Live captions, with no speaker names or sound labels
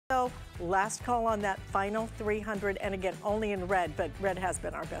So last call on that final 300, and again, only in red, but red has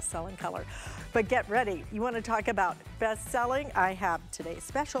been our best-selling color. But get ready. You want to talk about best-selling? I have today's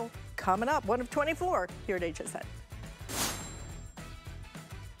special coming up, one of 24 here at HSN.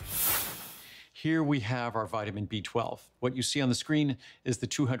 Here we have our vitamin B12. What you see on the screen is the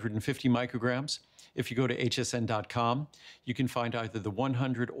 250 micrograms. If you go to hsn.com, you can find either the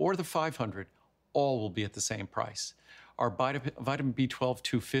 100 or the 500. All will be at the same price. Our vitamin B12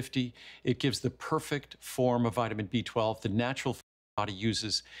 250, it gives the perfect form of vitamin B12, the natural body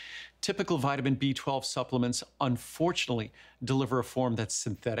uses. Typical vitamin B12 supplements, unfortunately, deliver a form that's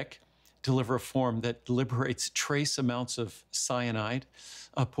synthetic, deliver a form that liberates trace amounts of cyanide,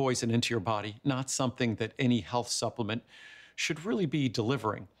 a poison into your body, not something that any health supplement should really be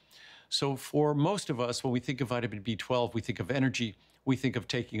delivering. So for most of us, when we think of vitamin B12, we think of energy. We think of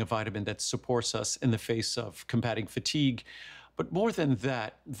taking a vitamin that supports us in the face of combating fatigue. But more than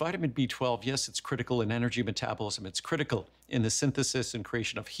that, vitamin B12, yes, it's critical in energy metabolism. It's critical in the synthesis and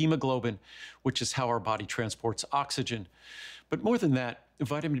creation of hemoglobin, which is how our body transports oxygen. But more than that,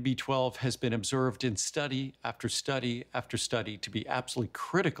 vitamin B12 has been observed in study after study after study to be absolutely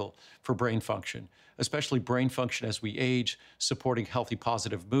critical for brain function, especially brain function as we age, supporting healthy,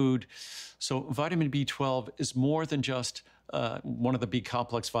 positive mood. So vitamin B12 is more than just one of the B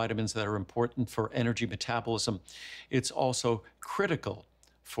complex vitamins that are important for energy metabolism. It's also critical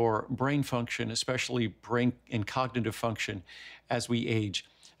for brain function, especially brain and cognitive function as we age.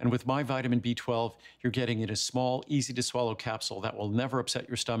 And with my vitamin B12, you're getting it in a small, easy to swallow capsule that will never upset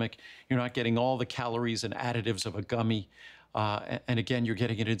your stomach. You're not getting all the calories and additives of a gummy. And again, you're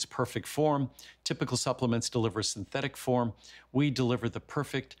getting it in its perfect form. Typical supplements deliver a synthetic form. We deliver the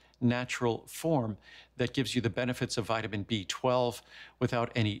perfect natural form that gives you the benefits of vitamin B12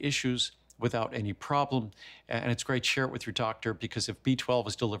 without any issues, without any problem. And it's great to share it with your doctor, because if B12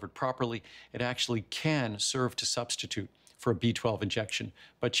 is delivered properly, it actually can serve to substitute for a B12 injection.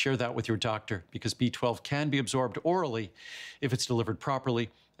 But share that with your doctor, because B12 can be absorbed orally if it's delivered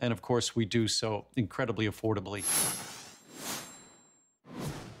properly. And of course, we do so incredibly affordably.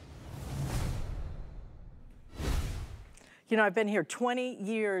 You know, I've been here 20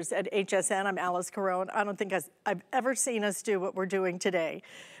 years at HSN. I'm Alice Carone. I don't think I've ever seen us do what we're doing today.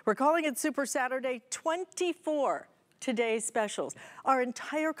 We're calling it Super Saturday. 24 today's specials. Our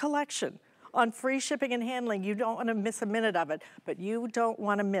entire collection on free shipping and handling. You don't want to miss a minute of it, but you don't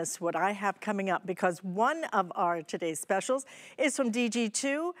want to miss what I have coming up, because one of our today's specials is from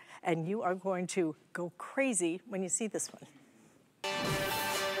DG2, and you are going to go crazy when you see this one.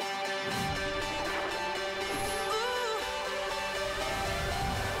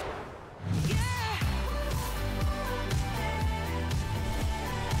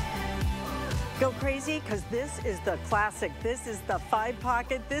 Go crazy, because this is the classic. This is the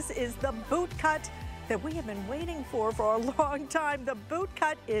 5-pocket. This is the boot cut that we have been waiting for a long time. The boot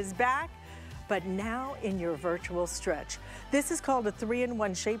cut is back, but now in your virtual stretch. This is called a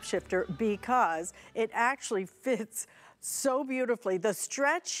 3-in-1 shapeshifter because it actually fits so beautifully. The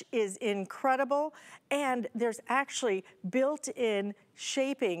stretch is incredible, and there's actually built-in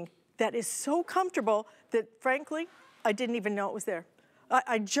shaping that is so comfortable that, frankly, I didn't even know it was there.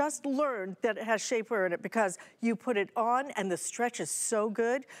 I just learned that it has shapewear in it, because you put it on and the stretch is so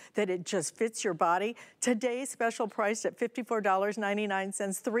good that it just fits your body. Today's special price at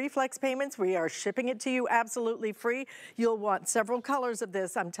 $54.99, 3 flex payments. We are shipping it to you absolutely free. You'll want several colors of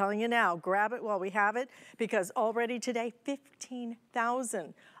this. I'm telling you now, grab it while we have it, because already today,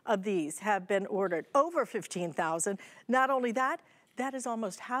 15,000 of these have been ordered, over 15,000. Not only that, that is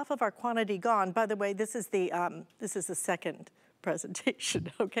almost half of our quantity gone. By the way, this is the second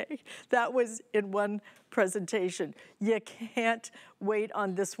presentation, okay? That was in one presentation. You can't wait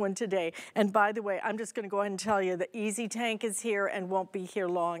on this one today. And by the way, I'm just gonna go ahead and tell you the Easy Tank is here and won't be here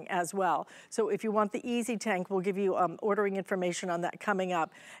long as well. So if you want the Easy Tank, we'll give you ordering information on that coming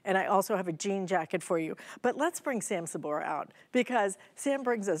up. And I also have a jean jacket for you. But let's bring Sam Sabora out, because Sam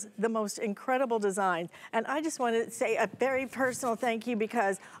brings us the most incredible designs. And I just want to say a very personal thank you,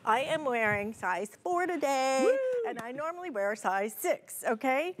 because I am wearing size 4 today. Woo! And I normally wear size 6,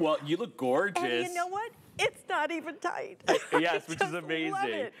 okay? Well, you look gorgeous. And you know what? It's not even tight. Yes, which is amazing. Love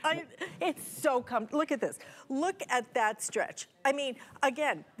it. It's so comfortable. Look at this. Look at that stretch. I mean,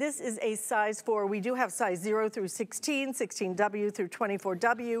 again, this is a size 4. We do have size 0 through 16, 16W through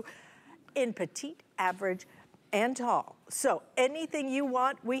 24W, in petite, average, and tall. So anything you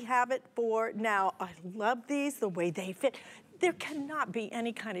want, we have it for now. I love these, the way they fit. There cannot be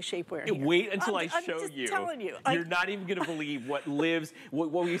any kind of shapewear here. Wait until I I'm show just you. Telling you. You're not even going to believe what lives.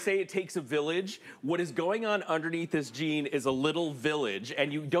 When we say it takes a village, what is going on underneath this jean is a little village,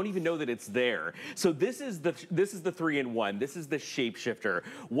 and you don't even know that it's there. So this is the 3-in-1. This is the shapeshifter.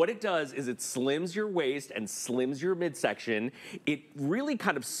 What it does is it slims your waist and slims your midsection. It really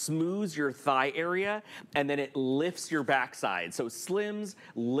kind of smooths your thigh area, and then it lifts your backside. So it slims,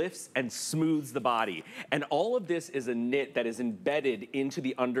 lifts, and smooths the body. And all of this is a knit that is embedded into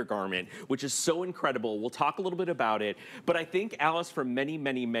the undergarment, which is so incredible. We'll talk a little bit about it, but I think, Alice, for many,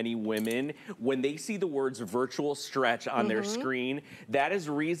 many, many women, when they see the words virtual stretch on their screen, that is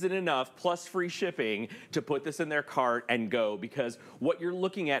reason enough, plus free shipping, to put this in their cart and go, because what you're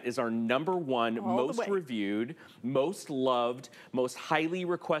looking at is our #1 most reviewed, most loved, most highly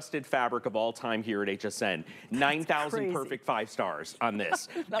requested fabric of all time here at HSN. 9,000 perfect 5 stars on this.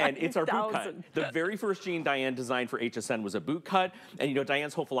 And it's our boot cut. The very first jean Diane designed for HSN was a boot cut, and you know,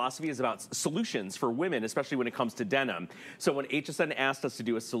 Diane's whole philosophy is about solutions for women, especially when it comes to denim. So when HSN asked us to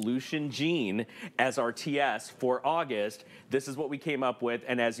do a solution jean as our TS for August, this is what we came up with,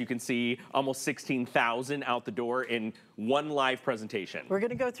 and as you can see, almost 16,000 out the door in one live presentation. We're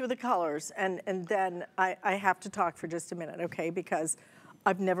gonna go through the colors, and then I have to talk for just a minute, okay, because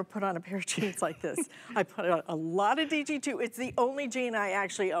I've never put on a pair of jeans like this. I put on a lot of DG2. It's the only jean I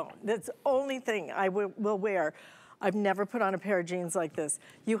actually own. That's the only thing I will wear. I've never put on a pair of jeans like this.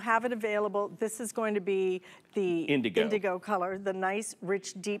 You have it available. This is going to be the indigo color, the nice,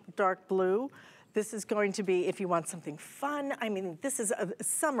 rich, deep, dark blue. This is going to be, if you want something fun, I mean, this is a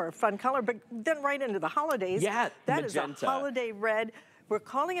summer fun color, but then right into the holidays. Yeah, that magenta. is a holiday red. We're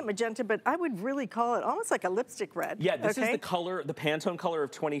calling it magenta, but I would really call it almost like a lipstick red. Yeah, this is the color, the Pantone color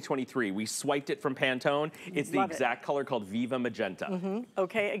of 2023. We swiped it from Pantone. It's the exact color called Viva Magenta.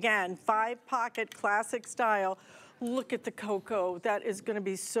 Okay, again, 5-pocket classic style. Look at the cocoa. That is gonna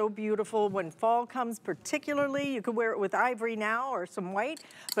be so beautiful when fall comes, particularly. You could wear it with ivory now or some white,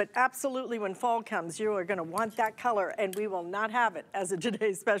 but absolutely when fall comes, you are gonna want that color, and we will not have it as a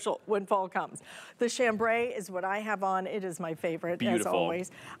today's special when fall comes. The chambray is what I have on. It is my favorite, as always.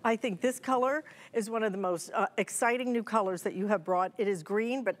 I think this color is one of the most exciting new colors that you have brought. It is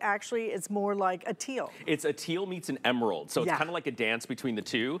green, but actually it's more like a teal. It's a teal meets an emerald, so it's kind of like a dance between the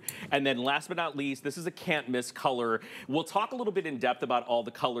two. And then last but not least, this is a can't miss color. We'll talk a little bit in depth about all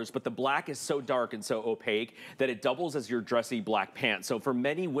the colors, but the black is so dark and so opaque that it doubles as your dressy black pants. So for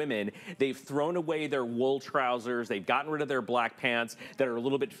many women, they've thrown away their wool trousers, they've gotten rid of their black pants that are a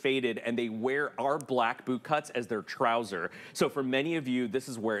little bit faded, and they wear our black boot cuts as their trouser. So for many of you, this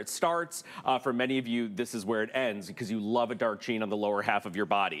is where it starts. For many of you, this is where it ends, because you love a dark jean on the lower half of your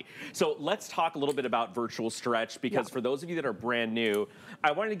body. So let's talk a little bit about virtual stretch, because for those of you that are brand new,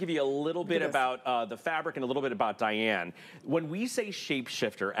 I wanted to give you a little bit about the fabric and a little bit about Diane. When we say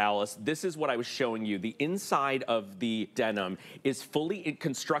shapeshifter, Alice, this is what I was showing you. The inside of the denim is fully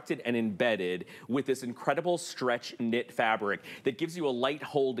constructed and embedded with this incredible stretch knit fabric that gives you a light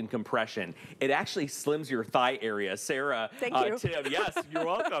hold and compression. It actually slims your thigh area. Sarah, Tim, yes, you're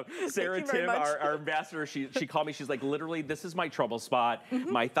welcome. Sarah Tim, our ambassador, she called me. She's like, literally, this is my trouble spot.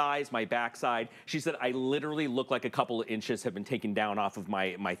 My thighs, my backside. She said, I literally look like a couple of inches have been taken down off of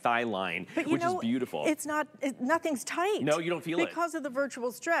my thigh line, which is beautiful. It's not, nothing's tight. No, you don't feel it. Because of the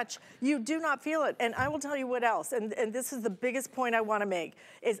virtual stretch, you do not feel it. And I will tell you what else, and this is the biggest point I want to make,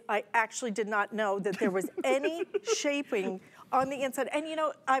 is I actually did not know that there was any shaping on the inside. And you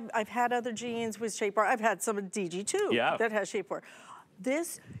know, I've had other jeans with shapewear. I've had some of DG2 that has shapewear.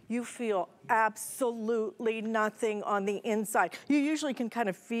 This, you feel absolutely nothing on the inside. You usually can kind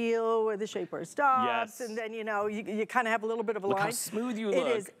of feel where the shapewear stops, and then, you know, you kind of have a little bit of a line. Look how smooth you look.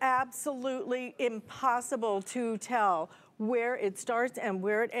 It is absolutely impossible to tell where it starts and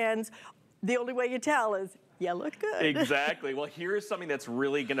where it ends. The only way you tell is, you look good. Exactly. Well, here's something that's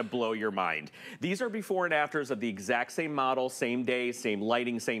really going to blow your mind. These are before and afters of the exact same model, same day, same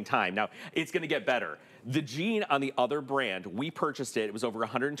lighting, same time. Now, it's going to get better. The jean on the other brand, we purchased it. It was over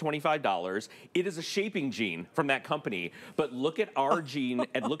 $125. It is a shaping jean from that company. But look at our jean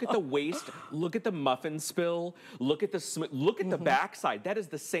and look at the waist. Look at the muffin spill. Look at the backside. That is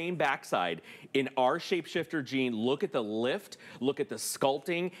the same backside in our shapeshifter jean. Look at the lift. Look at the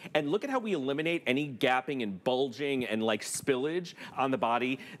sculpting. And look at how we eliminate any gapping and bulging and like spillage on the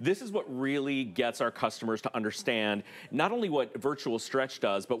body. This is what really gets our customers to understand not only what virtual stretch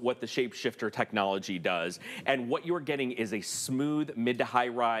does, but what the shapeshifter technology does. does. And what you're getting is a smooth mid to high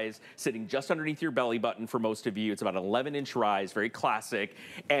rise, sitting just underneath your belly button for most of you. It's about an 11-inch rise, very classic.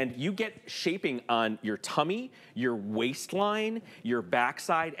 And you get shaping on your tummy, your waistline, your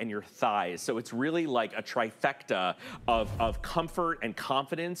backside, and your thighs. So it's really like a trifecta of comfort and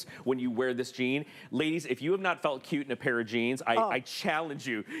confidence when you wear this jean. Ladies, if you have not felt cute in a pair of jeans, I challenge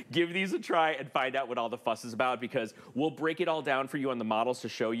you, give these a try and find out what all the fuss is about, because we'll break it all down for you on the models to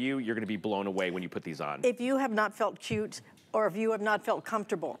show you. You're gonna be blown away when you put these on. If you have not felt cute, or if you have not felt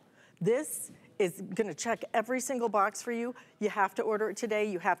comfortable, this is gonna check every single box for you. You have to order it today.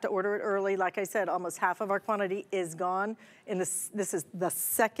 You have to order it early. Like I said, almost half of our quantity is gone. This is the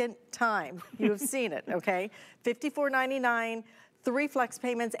second time you have seen it, okay? $54.99, 3 flex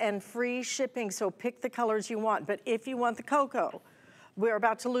payments, and free shipping, so pick the colors you want. But if you want the cocoa, we're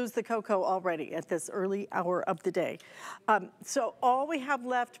about to lose the cocoa already at this early hour of the day. So all we have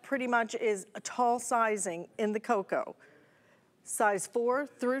left pretty much is a tall sizing in the cocoa. Size 4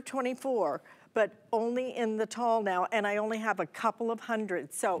 through 24, but only in the tall now, and I only have a couple of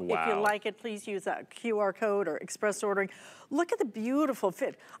hundred. So if you like it, please use that QR code or express ordering. Look at the beautiful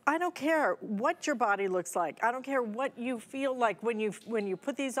fit. I don't care what your body looks like. I don't care what you feel like when you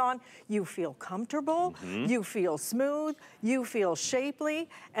put these on. You feel comfortable, you feel smooth, you feel shapely,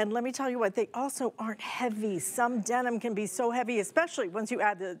 and let me tell you what, they also aren't heavy. Some denim can be so heavy, especially once you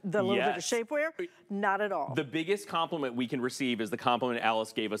add the little bit of shapewear. Not at all. The biggest compliment we can receive is the compliment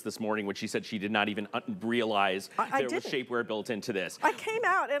Alice gave us this morning when she said she did not even realize there was shapewear built into this. I came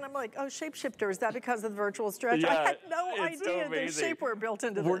out and I'm like, oh, shapeshifter, is that because of the virtual stretch? I had no idea there's shapewear built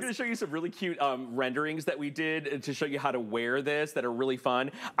into this. We're gonna show you some really cute renderings that we did to show you how to wear this that are really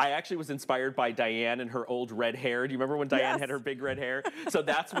fun. I actually was inspired by Diane and her old red hair. Do you remember when Diane had her big red hair? So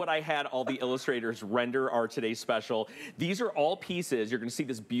that's what I had all the illustrators render our today's special. These are all pieces. You're gonna see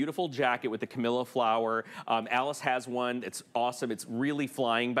this beautiful jacket with the Camilla flower. Alice has one. It's awesome. It's really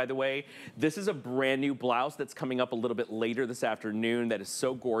flying, by the way. This is a brand new blouse that's coming up a little bit later this afternoon that is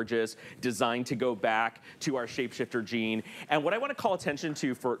so gorgeous, designed to go back to our shapeshifter jean. And what I want to call attention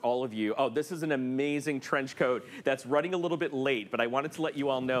to for all of you, this is an amazing trench coat that's running a little bit late, but I wanted to let you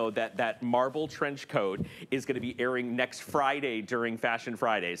all know that that marble trench coat is going to be airing next Friday during Fashion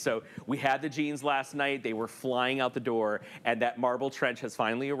Friday. So we had the jeans last night. They were flying out the door, and that marble trench has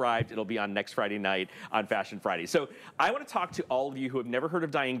finally arrived. It'll be on next Friday night on Fashion Friday. So I want to talk to all of you who have never heard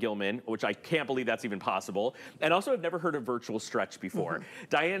of Diane Gilman, which I can't believe that's even possible, and also have never heard of virtual stretch before.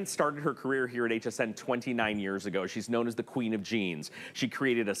 Diane started her career here at HSN 29 years ago. She's known as the Queen of Jeans. She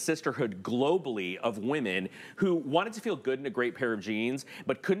created a sisterhood globally of women who wanted to feel good in a great pair of jeans,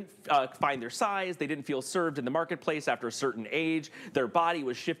 but couldn't find their size. They didn't feel served in the marketplace after a certain age. Their body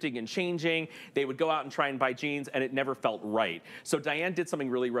was shifting and changing. They would go out and try and buy jeans, and it never felt right. So Diane did something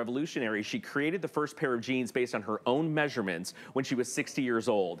really revolutionary. She created the first pair of jeans based on her own measurements when she was 60 years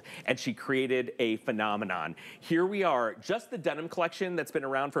old, and she created a phenomenon. Here we are, just the denim collection that's been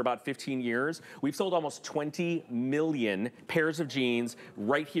around for about 15 years. We've sold almost 20 million pairs of jeans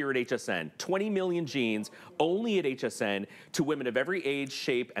right here at HSN. 20 million jeans only at HSN to women of every age,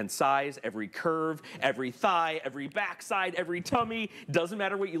 shape, and size, every curve, every thigh, every backside, every tummy. Doesn't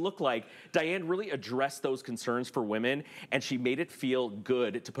matter what you look like. Diane really addressed those concerns for women, and she made it feel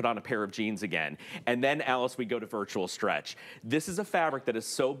good to put on a pair of jeans again. And then, Alice, we go to virtual stretch. This is a fabric that is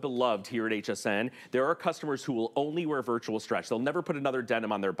so beloved here at HSN. There are customers who will only wear virtual stretch. They'll never put another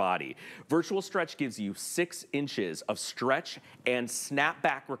denim on their body. Virtual stretch gives you 6 inches of stretch and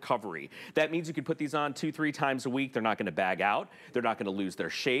snapback recovery. That means you can put these on 2-3 times a week. They're not going to bag out. They're not going to lose their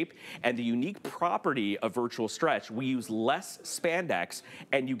shape. And the unique property of virtual stretch, we use less spandex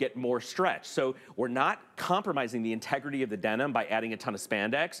and you get more stretch. So we're not compromising the integrity of the denim by adding a ton of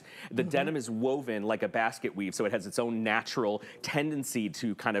spandex. The denim is woven like a basket weave, so it has its own natural tendency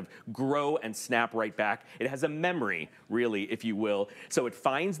to kind of grow and snap right back. It has a memory, really, if you will. So it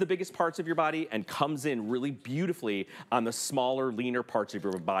finds the biggest parts of your body and comes in really beautifully on the smaller, leaner parts of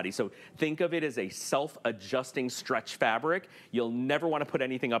your body. So think of it as a self-adjusting stretch fabric. You'll never want to put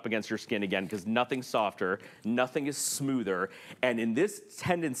anything up against your skin again because nothing's softer, nothing is smoother. And in this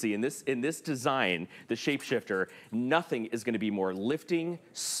tendency, in this design, the shapeshifter, nothing is going to be more lifting,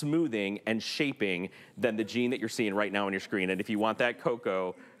 smoothing, and shaping than the jean that you're seeing right now on your screen. And if you want that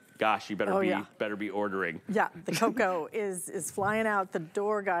cocoa, gosh, you better be ordering. Yeah, the cocoa is flying out the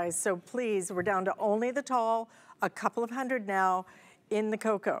door, guys. So please, we're down to only the tall, a couple of hundred now in the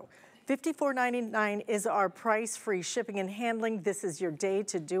cocoa. $54.99 is our price, free shipping and handling. This is your day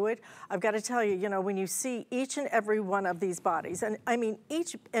to do it. I've got to tell you, you know, when you see each and every one of these bodies, and I mean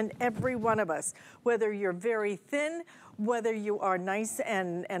each and every one of us, whether you're very thin, whether you are nice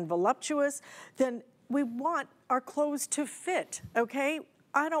and voluptuous, then we want our clothes to fit, okay?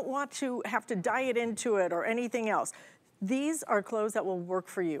 I don't want to have to diet into it or anything else. These are clothes that will work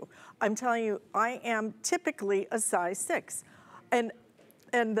for you. I'm telling you, I am typically a size 6.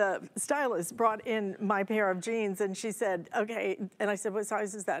 And the stylist brought in my pair of jeans and she said, okay, and I said, what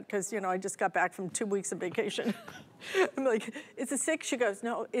size is that? Because, you know, I just got back from 2 weeks of vacation. I'm like, it's a 6? She goes,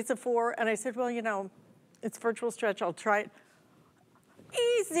 no, it's a 4. And I said, well, you know, it's virtual stretch, I'll try it.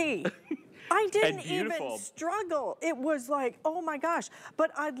 Easy. I didn't even struggle. It was like, oh my gosh.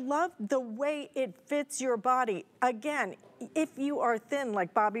 But I love the way it fits your body. Again, if you are thin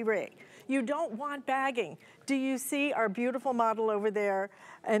like Bobby Ray, you don't want bagging. Do you see our beautiful model over there,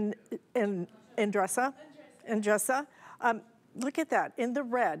 and Andressa? Look at that, in the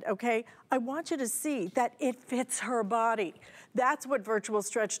red, okay? I want you to see that it fits her body. That's what virtual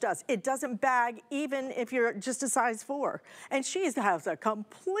stretch does. It doesn't bag even if you're just a size 4. And she has a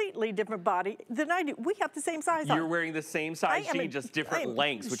completely different body than I do. We have the same size on. You're wearing the same size jean, just different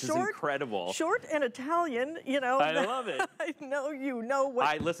lengths, which is incredible. Short and Italian, you know. I love it. I know you know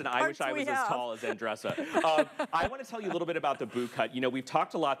what Listen, I wish I was as tall as Andressa. I want to tell you a little bit about the boot cut. You know, we've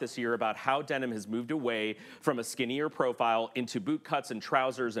talked a lot this year about how denim has moved away from a skinnier profile into boot cuts and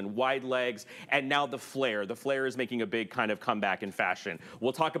trousers and wide legs, and now the flare. The flare is making a big kind of comeback in fashion.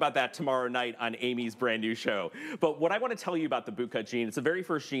 We'll talk about that tomorrow night on Amy's brand new show. But what I want to tell you about the bootcut jean, it's the very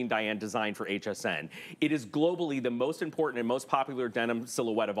first jean Diane designed for HSN. It is globally the most important and most popular denim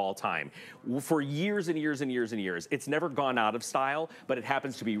silhouette of all time. For years and years and years and years, it's never gone out of style, but it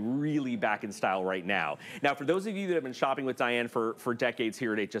happens to be really back in style right now. Now, for those of you that have been shopping with Diane for decades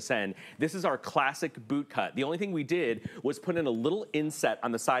here at HSN, this is our classic boot cut. The only thing we did was put in a little inset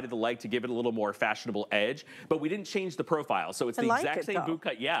on the side of the leg to give it a little more fashionable edge, but we didn't change the profile. So it's the exact same boot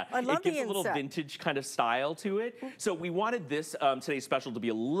cut. Yeah, it gives a little vintage kind of style to it. So we wanted this today's special to be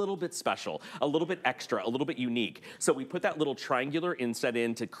a little bit special, a little bit extra, a little bit unique. So we put that little triangular inset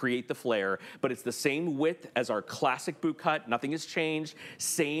in to create the flare, but it's the same width as our classic boot cut. Nothing has changed.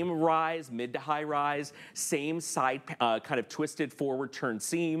 Same rise, mid to high rise, same side kind of twisted forward turn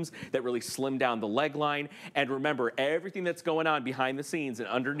seams that really slim down the leg line. And remember, everything that's going on behind the scenes and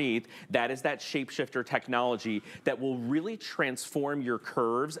underneath, that is that shapeshifter technology that will really transform your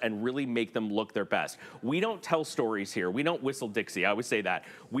curves and really make them look their best. We don't tell stories here. We don't whistle Dixie. I always say that.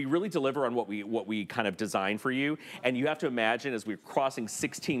 We really deliver on what we kind of design for you. And you have to imagine, as we're crossing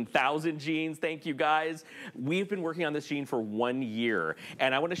 16,000 jeans, thank you guys. We've been working on this jean for 1 year.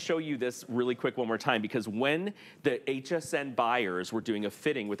 And I want to show you this really quick one more time, because when the HSN buyers were doing a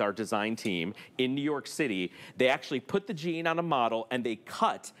fitting with our design team in New York City, they actually put the jean on a model and they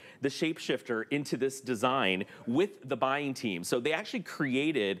cut the shapeshifter into this design with the buying team. So they actually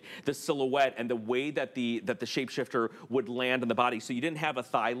created the silhouette and the way that the shapeshifter would land on the body. So you didn't have a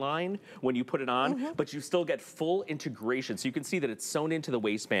thigh line when you put it on, but you still get full integration. So you can see that it's sewn into the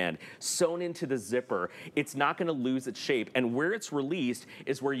waistband, sewn into the zipper. It's not going to lose its shape. And where it's released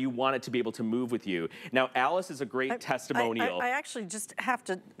is where you want it to be able to move with you. Now, Alice is a great testimonial. I actually just have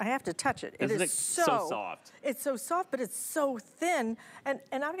to touch it. Isn't it so soft? It's so soft, but it's so thin. And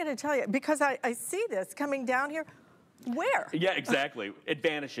I'm going to tell you, because I see this coming down here. Where? Yeah, exactly. It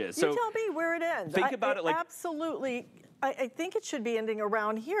vanishes. You tell me where it ends. Think about it like... Absolutely. I think it should be ending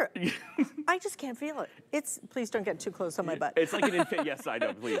around here. I just can't feel it. Please don't get too close on my butt. It's like an infinity, yes, I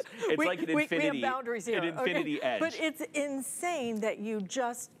know, please. It's like an infinity. We have boundaries here. An infinity edge. But it's insane that you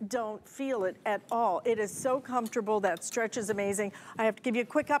just don't feel it at all. It is so comfortable. That stretch is amazing. I have to give you a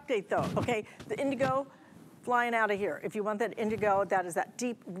quick update though, okay? The indigo, flying out of here. If you want that indigo, that is that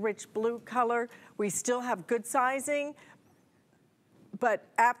deep, rich blue color. We still have good sizing, but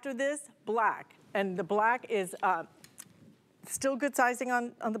after this, black. And the black is still good sizing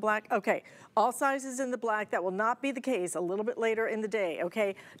on the black. Okay, all sizes in the black. That will not be the case a little bit later in the day,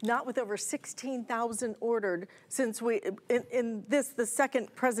 okay? Not with over 16,000 ordered since in the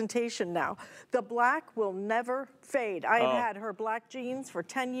second presentation now. The black will never fade. I have had her black jeans for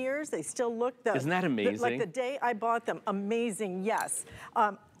 10 years. They still look Isn't that amazing? like the day I bought them. Amazing, yes.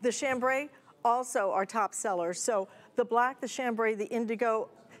 The chambray, also our top seller. So the black, the chambray, the indigo,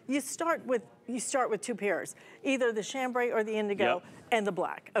 you start with 2 pairs, either the chambray or the indigo and the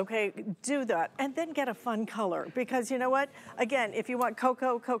black, okay? Do that, and then get a fun color, because you know what? Again, if you want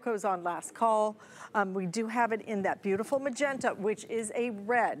cocoa, cocoa's on last call. We do have it in that beautiful magenta, which is a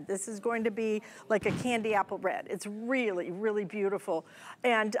red. This is going to be like a candy apple red. It's really, really beautiful.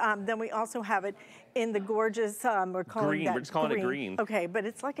 And then we also have it in the gorgeous, we're calling green. that We're just calling it green. Okay, but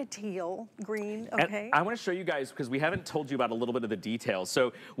it's like a teal green, okay? And I want to show you guys, because we haven't told you about a little bit of the details.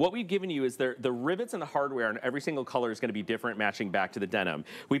 So what we've given you is there the rivets and the hardware on every single color is going to be different, matching back to the denim.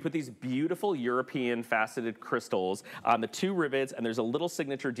 We put these beautiful European faceted crystals on the 2 rivets, and there's a little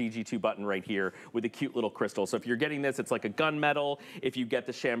signature DG2 button right here with a cute little crystal. So if you're getting this, it's like a gunmetal. If you get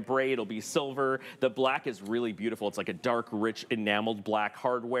the chambray, it'll be silver. The black is really beautiful. It's like a dark, rich, enameled black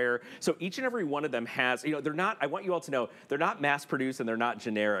hardware. So each and every one of them has, you know, they're not, I want you all to know, they're not mass produced and they're not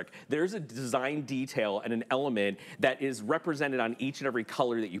generic. There's a design detail and an element that is represented on each and every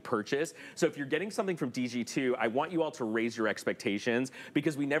color that you purchase. So if you're getting something from DG2, I want you all to raise your expectations,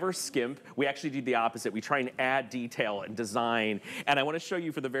 because we never skimp. We actually do the opposite. We try and add detail and design. And I want to show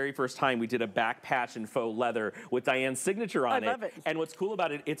you for the very first time, we did a back patch in faux leather with Diane's signature on it. I love it. And what's cool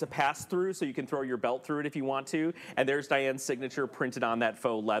about it, it's a pass-through, so you can throw your belt through it if you want to. And there's Diane's signature printed on that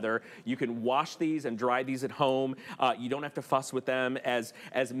faux leather. You can wash these and dry these at home. You don't have to fuss with them. As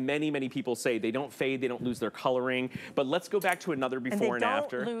many people say, they don't fade, they don't lose their coloring. But let's go back to another before and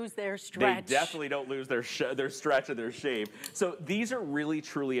after. They don't lose their stretch. They definitely don't lose their stretch or their shape. So these are really,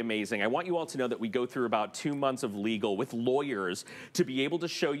 truly amazing. I want you all to know that we go through about 2 months of legal with lawyers to be able to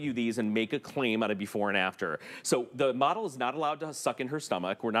show you these and make a claim on a before and after. So the model is not allowed to suck in her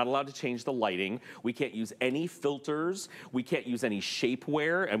stomach. We're not allowed to change the lighting. We can't use any filters. We can't use any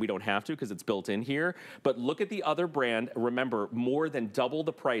shapewear, and we don't have to because it's built in here. But look at the other brand. Remember, more than double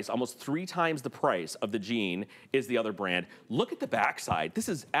the price, almost 3 times the price of the jean is the other brand. Look at the backside. This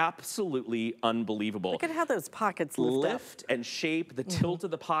is absolutely unbelievable. Look at how those pockets lift and shape, the tilt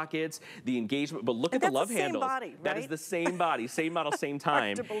of the pockets, the engagement. But look at the love handles. Body, right? That is the same body, same model, same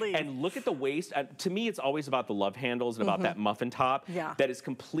time. Hard to believe. And look at the waist. To me, it's always about the love handles and about that muffin top. Yeah. That is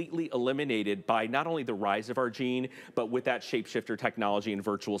completely eliminated by not only the rise of our jean, but with that shapeshifter technology and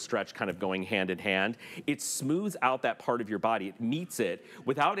virtual stretch kind of going hand in hand. It smooths out that part of your body. It meets it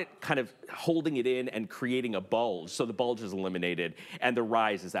without it kind of holding it in and creating a bulge. So the bulge is eliminated, and the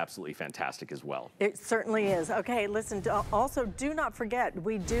rise is absolutely fantastic as well. It certainly is. Okay, listen, also do not forget,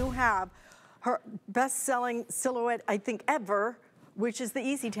 we do have her best-selling silhouette, I think, ever, which is the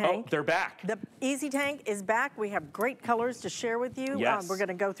Easy Tank. Oh, they're back. The Easy Tank is back. We have great colors to share with you. Yes. We're going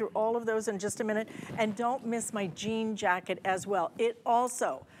to go through all of those in just a minute. And don't miss my jean jacket as well. It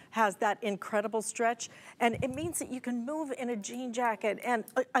also has that incredible stretch, and it means that you can move in a jean jacket. And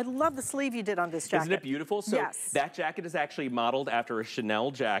I love the sleeve you did on this jacket. Isn't it beautiful? So yes. That jacket is actually modeled after a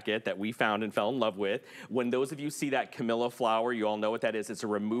Chanel jacket that we found and fell in love with. When those of you see that Camilla flower, you all know what that is. It's a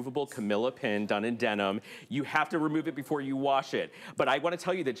removable Camilla pin done in denim. You have to remove it before you wash it. But I want to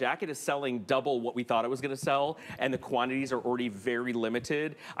tell you, the jacket is selling double what we thought it was going to sell, and the quantities are already very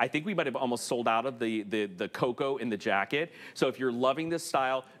limited. I think we might have almost sold out of the cocoa in the jacket. So if you're loving this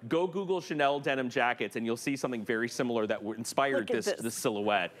style, go Google Chanel denim jackets, and you'll see something very similar that inspired this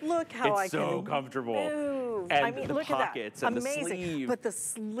silhouette. Look how it's so comfortable. Move. And I mean, the look pockets at that. and Amazing. the sleeve. But the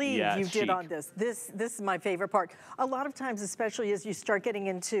sleeve you did chic. on this is my favorite part. A lot of times, especially as you start getting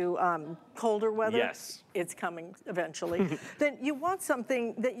into colder weather, Yes. it's coming eventually, then you want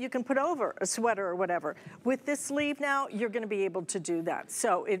something that you can put over a sweater or whatever. With this sleeve now, you're going to be able to do that.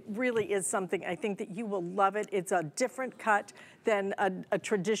 So it really is something, I think that you will love it. It's a different cut than a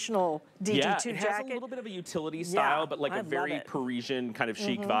traditional DG2 jacket. It has a little bit of a utility style, but like a very Parisian kind of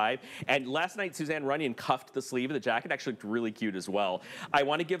chic vibe. And last night, Suzanne Runyon cuffed the sleeve of the jacket. Actually looked really cute as well. I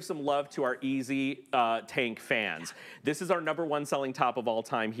want to give some love to our Easy Tank fans. This is our #1 selling top of all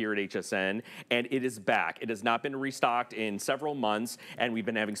time here at HSN, and it is back. It has not been restocked in several months, and we've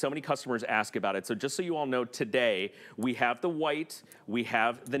been having so many customers ask about it. So just so you all know, today we have the white, we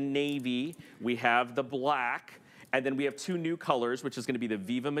have the navy, we have the black, and then we have 2 new colors, which is going to be the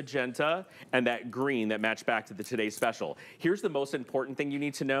Viva Magenta and that green that match back to the Today's Special. Here's the most important thing you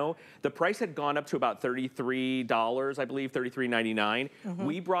need to know. The price had gone up to about $33, I believe, $33.99.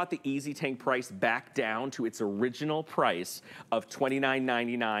 We brought the Easy Tank price back down to its original price of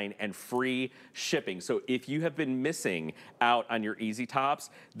 $29.99 and free shipping. So if you have been missing out on your Easy Tops,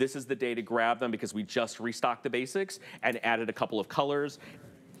 this is the day to grab them, because we just restocked the basics and added a couple of colors.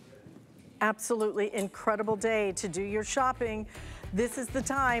 Absolutely incredible day to do your shopping. This is the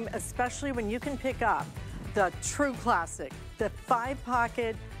time, especially when you can pick up the true classic, the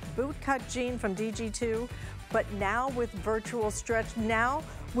 5-pocket bootcut jean from DG2, but now with virtual stretch, now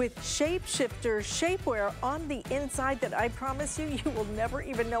with shapeshifter shapewear on the inside that I promise you, you will never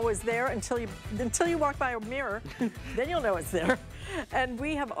even know is there until you walk by a mirror. Then you'll know it's there. And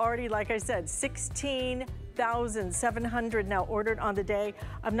we have already, like I said, 16,700 now ordered on the day.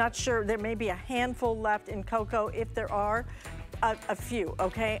 I'm not sure, there may be a handful left in cocoa. If there are, a few,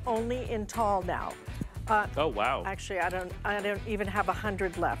 okay? Only in tall now. Oh, wow. Actually, I don't even have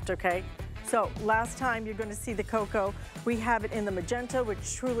 100 left, okay? So last time you're going to see the cocoa. We have it in the magenta,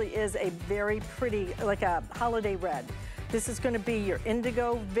 which truly is a very pretty, like a holiday red. This is going to be your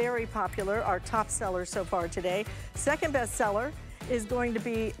indigo, very popular, our top seller so far today. Second best seller is going to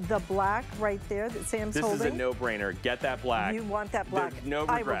be the black right there that Sam's holding. This is a no-brainer. Get that black. You want that black. There's no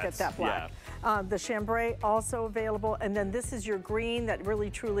regrets. I will get that black. Yeah. The chambray also available. And then this is your green that really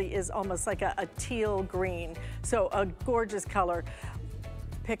truly is almost like a teal green. So a gorgeous color.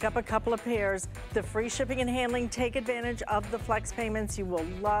 Pick up a couple of pairs. The free shipping and handling, take advantage of the flex payments. You will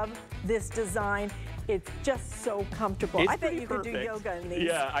love this design. It's just so comfortable. I bet you could do yoga in these.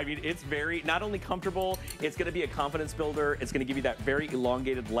 Yeah, I mean, it's very, not only comfortable, it's gonna be a confidence builder. It's gonna give you that very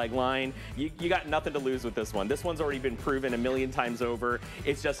elongated leg line. You got nothing to lose with this one. This one's already been proven a million times over.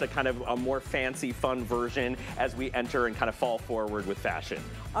 It's just a kind of a more fancy, fun version as we enter and kind of fall forward with fashion.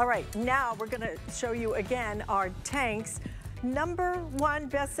 All right, now we're gonna show you again our tanks.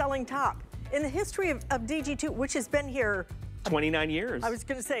 #1 best-selling top in the history of DG2, which has been here 29 years. I was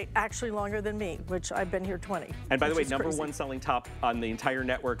going to say actually longer than me, which I've been here 20. And by the way, #1 selling top on the entire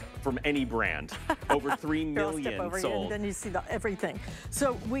network from any brand. Over 3 million over sold. Here, and then you see everything.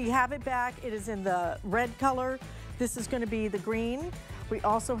 So we have it back. It is in the red color. This is going to be the green. We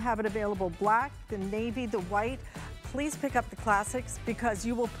also have it available black, the navy, the white. Please pick up the classics because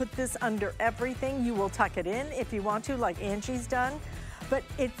you will put this under everything. You will tuck it in if you want to, like Angie's done. But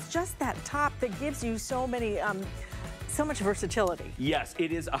it's just that top that gives you so many so much versatility. Yes,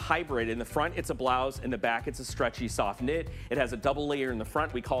 it is a hybrid. In the front, it's a blouse. In the back, it's a stretchy, soft knit. It has a double layer in the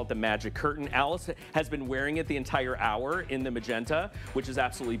front. We call it the magic curtain. Alice has been wearing it the entire hour in the magenta, which is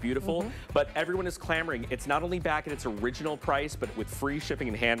absolutely beautiful. But everyone is clamoring. It's not only back at its original price, but with free shipping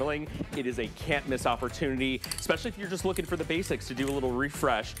and handling, it is a can't miss opportunity, especially if you're just looking for the basics to do a little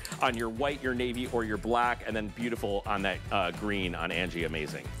refresh on your white, your navy, or your black, and then beautiful on that green on Angie.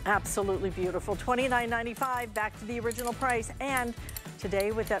 Amazing. Absolutely beautiful. $29.95 back to the original price, and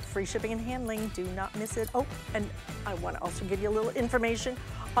today with that free shipping and handling, do not miss it. Oh, and I want to also give you a little information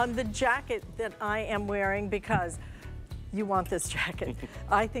on the jacket that I am wearing because you want this jacket.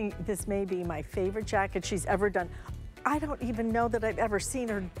 I think this may be my favorite jacket she's ever done. I don't even know that I've ever seen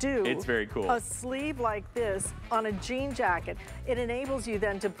her do it's very cool. A sleeve like this on a jean jacket. It enables you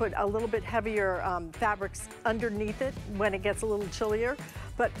then to put a little bit heavier fabrics underneath it when it gets a little chillier.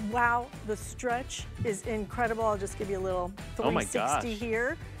 But wow, the stretch is incredible. I'll just give you a little 360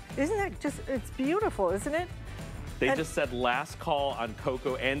 here. Isn't that just, it's beautiful, isn't it? They just said last call on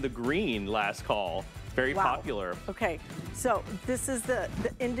cocoa and the green last call. Very popular. Okay, so this is the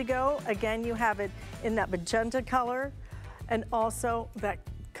indigo. Again, you have it in that magenta color, and also that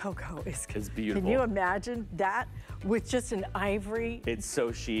cocoa is beautiful. Can you imagine that with just an ivory? It's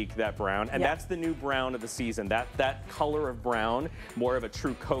so chic, that brown. And that's the new brown of the season. That color of brown, more of a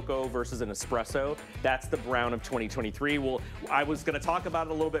true cocoa versus an espresso, that's the brown of 2023. Well, I was gonna talk about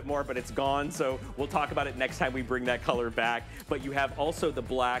it a little bit more, but it's gone, so we'll talk about it next time we bring that color back. But you have also the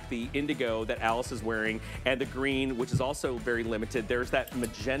black, the indigo that Alice is wearing, and the green, which is also very limited. There's that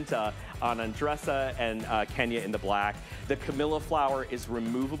magenta on Andressa and Kenya in the black. The Camilla flower is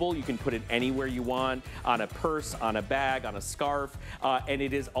removable. You can put it anywhere you want, on a purse, on a bag, on a scarf, and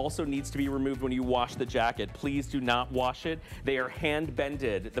it is also needs to be removed when you wash the jacket. Please do not wash it. They are hand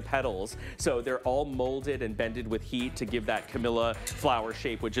bended, the petals, so they're all molded and bended with heat to give that Camilla flower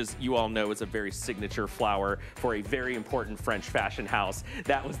shape, which is, you all know, is a very signature flower for a very important French fashion house.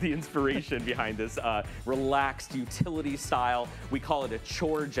 That was the inspiration behind this relaxed utility style. We call it a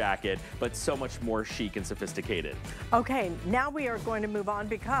chore jacket, but so much more chic and sophisticated. Okay, now we are going to move on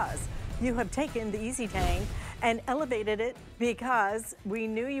because you have taken the Easy Tang and elevated it because we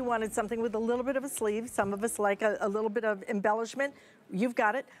knew you wanted something with a little bit of a sleeve. Some of us like a little bit of embellishment. You've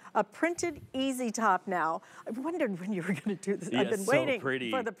got it. A printed easy top now. I wondered when you were going to do this. Yeah, I've been waiting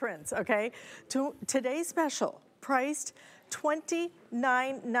for the prints, okay? Today's special, priced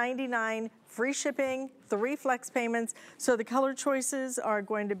 $29.99, free shipping, 3 flex payments. So the color choices are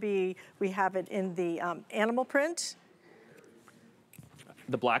going to be, we have it in the animal print.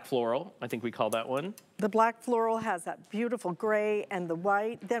 The black floral, I think we call that one. The black floral has that beautiful gray and the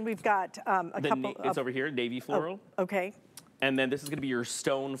white. Then we've got a couple It's over here, navy floral. Oh, okay. And then this is gonna be your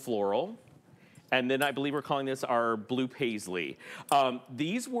stone floral. And then I believe we're calling this our blue paisley.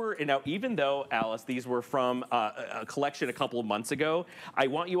 These were, now even though, Alice, these were from a collection a couple of months ago, I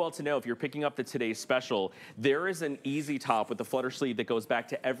want you all to know if you're picking up the Today's Special, there is an easy top with the flutter sleeve that goes back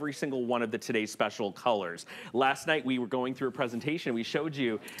to every single one of the Today's Special colors. Last night we were going through a presentation, we showed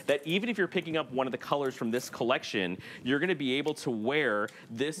you that even if you're picking up one of the colors from this collection, you're gonna be able to wear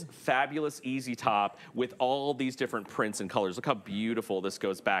this fabulous easy top with all these different prints and colors. Look how beautiful this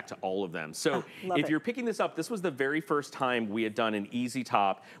goes back to all of them. So if you're picking this up, this was the very first time we had done an easy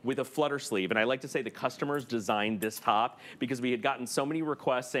top with a flutter sleeve. And I like to say the customers designed this top because we had gotten so many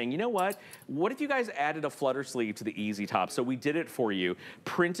requests saying, you know what if you guys added a flutter sleeve to the easy top? So we did it for you.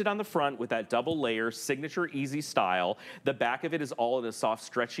 Printed on the front with that double layer, signature easy style. The back of it is all in a soft,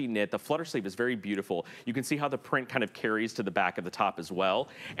 stretchy knit. The flutter sleeve is very beautiful. You can see how the print kind of carries to the back of the top as well.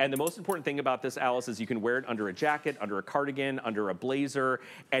 And the most important thing about this, Alice, is you can wear it under a jacket, under a cardigan, under a blazer,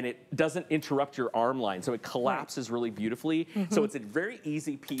 and it doesn't interrupt your arm line, so it collapses really beautifully. So it's a very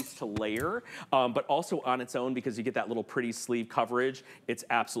easy piece to layer, but also on its own because you get that little pretty sleeve coverage. It's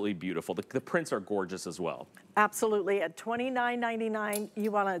absolutely beautiful. The prints are gorgeous as well. Absolutely. At $29.99,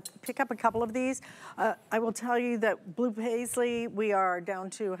 you want to pick up a couple of these. I will tell you that blue paisley, we are down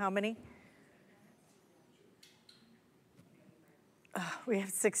to how many? We have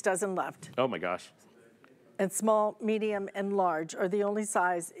 6 dozen left. Oh my gosh. And small, medium, and large are the only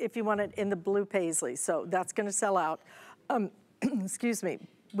size if you want it in the blue paisley. So that's going to sell out. Excuse me.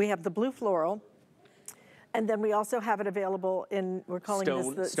 We have the blue floral. And then we also have it available in, we're calling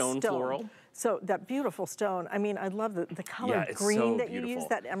this the stone floral. So that beautiful stone. I mean, I love the color green that you use,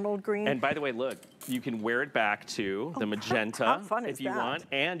 that emerald green. And by the way, look, you can wear it back to the magenta if you want,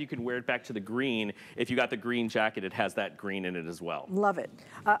 and you can wear it back to the green. If you got the green jacket, it has that green in it as well. Love it.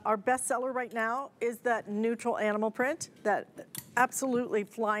 Our best seller right now is that neutral animal print, that absolutely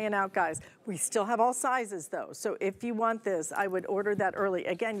flying out, guys. We still have all sizes though, so if you want this, I would order that early.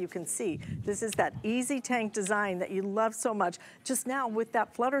 Again, you can see this is that easy tank design that you love so much. Just now with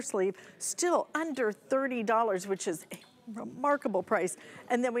that flutter sleeve, still under $30, which is a remarkable price.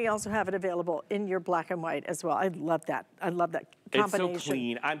 And then we also have it available in your black and white as well. I love that. I love that combination. It's so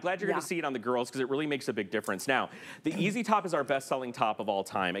clean. I'm glad you're going to see it on the girls because it really makes a big difference. Now, the Easy Top is our best-selling top of all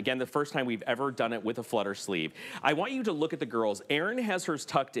time. Again, the first time we've ever done it with a flutter sleeve. I want you to look at the girls. Erin has hers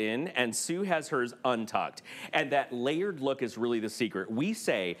tucked in and Sue has hers untucked. And that layered look is really the secret. We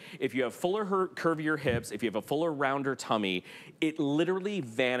say if you have fuller, curvier hips, if you have a fuller, rounder tummy, it literally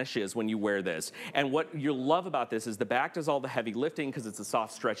vanishes when you wear this. And what you'll love about this is the back does all the heavy lifting because it's a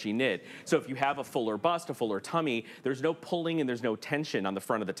soft, stretchy knit. So if you have a fuller bust, a fuller tummy, there's no pulling and there's no tension on the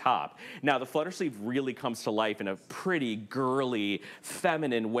front of the top. Now, the flutter sleeve really comes to life in a pretty girly,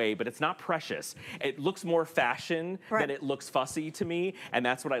 feminine way, but it's not precious. It looks more fashion than it looks fussy to me, and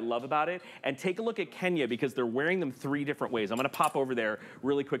that's what I love about it. And take a look at Kenya because they're wearing them 3 different ways. I'm gonna pop over there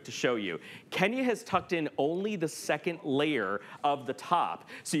really quick to show you. Kenya has tucked in only the second layer of the top.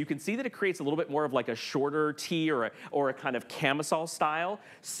 So you can see that it creates a little bit more of like a shorter tee or a kind of camisole style.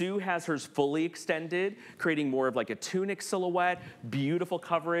 Sue has hers fully extended, creating more of like a tunic silhouette, beautiful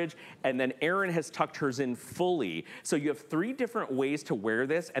coverage, and then Erin has tucked hers in fully. So you have 3 different ways to wear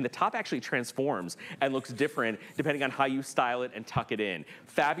this, and the top actually transforms and looks different depending on how you style it and tuck it in.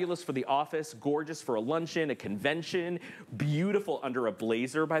 Fabulous for the office, gorgeous for a luncheon, a convention, beautiful under a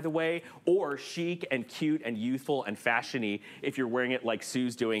blazer, by the way, or chic and cute and youthful and fashiony if you're wearing it like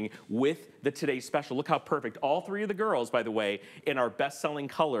Sue's doing with the Today's Special. Look how perfect. All 3 of the girls, by the way, in our best-selling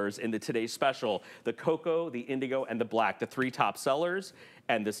colors in the Today's Special, the cocoa, the indigo, and the black, the 3 top sellers,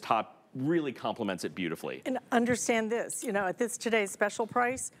 and this top really complements it beautifully. And understand this, you know, at this Today's Special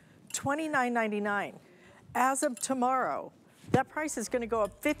price, $29.99. As of tomorrow, that price is going to go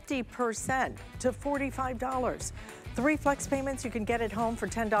up 50% to $45. 3 flex payments, you can get it home for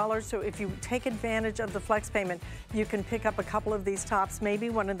 $10. So if you take advantage of the flex payment, you can pick up a couple of these tops, maybe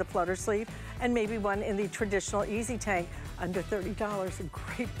one in the flutter sleeve and maybe one in the traditional easy tank, under $30. A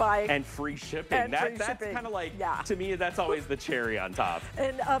great buy. And free shipping. And that's kind of like, to me, that's always the cherry on top.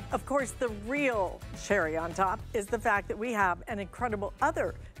 And of course, the real cherry on top is the fact that we have an incredible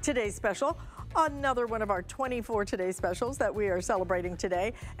other Today's Special. Another one of our 24 Today Specials that we are celebrating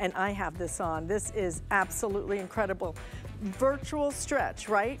today, and I have this on. This is absolutely incredible. Virtual stretch,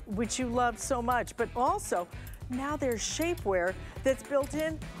 right? Which you love so much, but also now there's shapewear that's built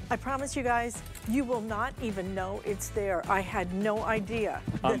in. I promise you guys, you will not even know it's there. I had no idea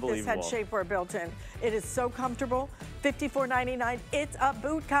that this had shapewear built in. It is so comfortable. $54.99. It's a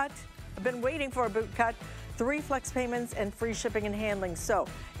boot cut. I've been waiting for a boot cut. 3 flex payments and free shipping and handling. So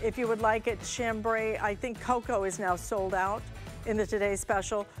if you would like it, chambray, I think cocoa is now sold out. in the Today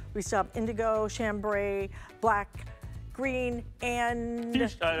Special. We still have indigo, chambray, black, green, and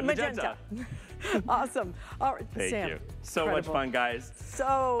magenta. Awesome. All right, Thank Sam, you. So incredible. much fun, guys. So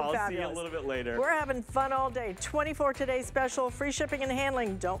I'll fabulous. see you a little bit later. We're having fun all day. 24 Today Special, free shipping and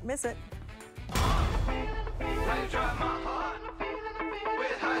handling. Don't miss it. How you drive my heart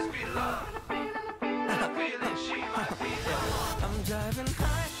with high-speed love. I'm feeling she might be the one. I'm driving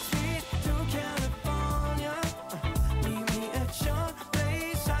high speed to California. Meet me at your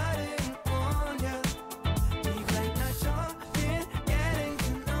place, I didn't warn ya. Deep late night talking, getting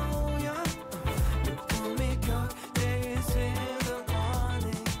to know ya. You pull me cocktails in the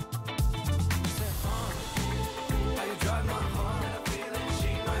morning. Say, how you drive my heart, I'm feeling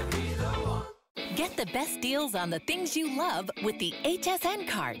she might be the one. Get the best deals on the things you love with the HSN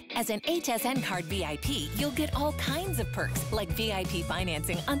card. As an HSN card VIP, you'll get all kinds of perks like VIP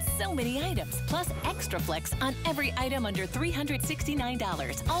financing on so many items, plus extra flex on every item under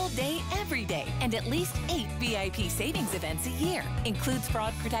 $369 all day, every day, and at least 8 VIP savings events a year. Includes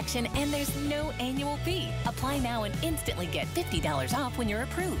fraud protection and there's no annual fee. Apply now and instantly get $50 off when you're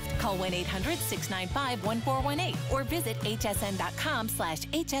approved. Call 1-800-695-1418 or visit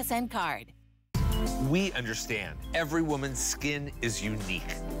hsn.com/HSN card. We understand every woman's skin is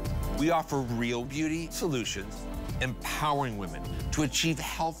unique. We offer real beauty solutions, empowering women to achieve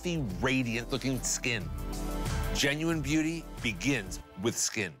healthy, radiant-looking skin. Genuine beauty begins with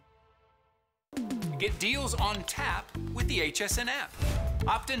skin. Get deals on tap with the HSN app.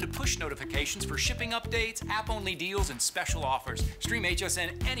 Opt in to push notifications for shipping updates, app-only deals, and special offers. Stream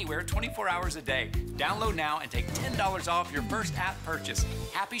HSN anywhere 24 hours a day. Download now and take $10 off your first app purchase.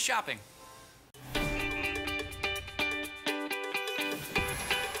 Happy shopping.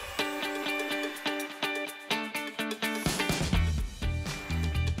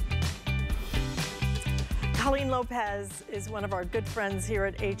 Colleen Lopez is one of our good friends here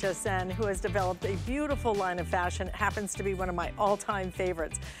at HSN who has developed a beautiful line of fashion. It happens to be one of my all-time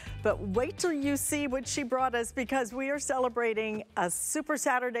favorites. But wait till you see what she brought us, because we are celebrating a Super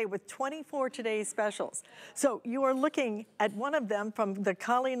Saturday with 24 Today Specials. So you are looking at one of them from the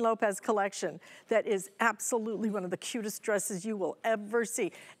Colleen Lopez collection that is absolutely one of the cutest dresses you will ever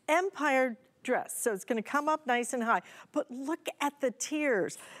see. Empire dress, so it's gonna come up nice and high, but look at the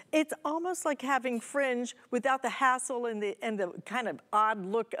tiers. It's almost like having fringe without the hassle and the kind of odd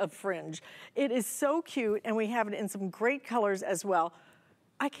look of fringe. It is so cute, and we have it in some great colors as well.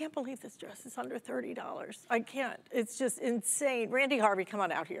 I can't believe this dress is under $30. I can't. It's just insane. Randy Harvey, come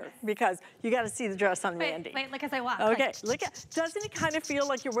on out here, because you got to see the dress on Randy. Wait, look as I walk. Okay, Like, look at, doesn't it kind of feel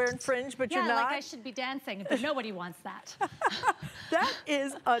like you're wearing fringe, but you're yeah, not? like I should be dancing, but nobody wants that. That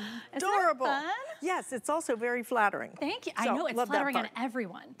is adorable. Isn't that fun? Yes, it's also very flattering. Thank you. So, I know it's love that flattering on part.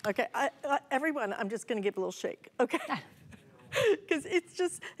 everyone. Okay, everyone, I'm just gonna give a little shake, okay? Because it's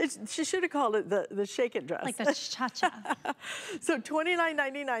just, she should have called it the shake it dress. Like the cha-cha. So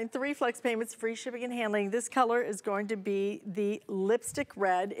 $29.99, 3 flex payments, free shipping and handling. This color is going to be the lipstick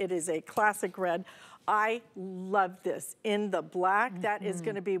red. It is a classic red. I love this in the black. That is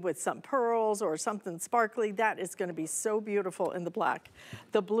going to be with some pearls or something sparkly. That is going to be so beautiful in the black.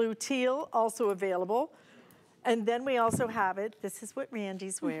 The blue teal also available. And then we also have it. This is what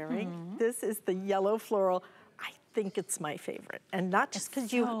Randy's wearing. This is the yellow floral. I think it's my favorite, and not just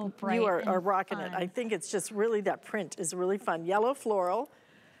because you are rocking it. I think it's just really, that print is really fun. Yellow floral,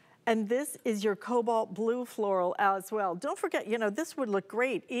 and this is your cobalt blue floral as well. Don't forget, you know, this would look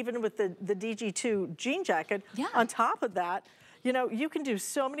great even with the DG2 jean jacket. Yeah. On top of that, you know, you can do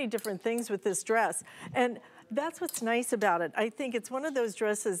so many different things with this dress, and that's what's nice about it. I think it's one of those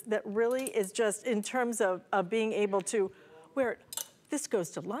dresses that really is just, in terms of being able to wear it. This goes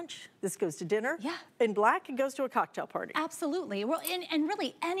to lunch, this goes to dinner. Yeah. In black, it goes to a cocktail party. Absolutely. Well, and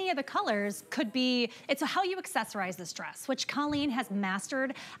really any of the colors could be, it's how you accessorize this dress, which Colleen has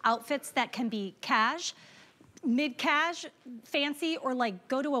mastered. Outfits that can be cash, mid-cash, fancy, or like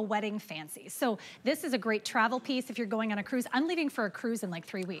go to a wedding fancy. So this is a great travel piece if you're going on a cruise. I'm leaving for a cruise in like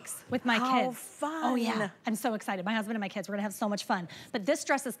 3 weeks with my kids. How fun. Oh yeah, I'm so excited. My husband and my kids, we're gonna have so much fun. But this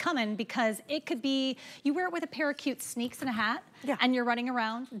dress is coming because it could be, you wear it with a pair of cute sneaks and a hat, and you're running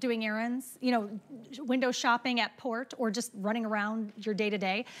around doing errands, you know, window shopping at port, or just running around your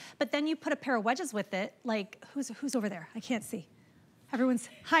day-to-day. But then you put a pair of wedges with it, like, who's over there? I can't see. Everyone's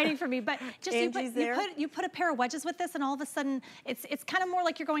hiding from me, but just you put a pair of wedges with this, and all of a sudden it's kind of more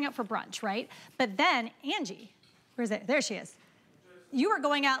like you're going out for brunch, right? But then Angie, where's it? There she is. You are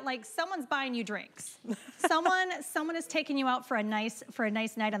going out like someone's buying you drinks. Someone is taking you out for a nice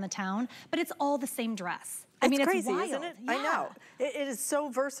night on the town, but it's all the same dress. I mean, crazy, it's wild. isn't it? Yeah. I know. It is so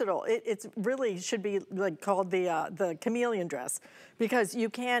versatile. It's really should be like called the chameleon dress, because you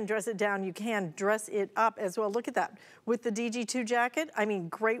can dress it down, you can dress it up as well. Look at that. With the DG2 jacket, I mean,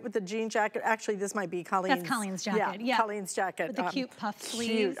 great with the jean jacket. Actually, this might be Colleen's. That's Colleen's jacket. Yeah. Colleen's jacket. With the cute puff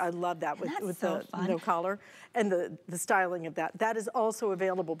sleeves. Cute. I love that with so the no collar and the styling of that. That is also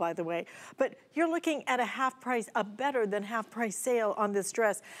available, by the way. But you're looking at a half price, a better than half price sale on this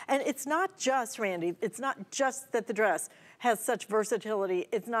dress. And it's not just, Randy, it's not just that the dress has such versatility.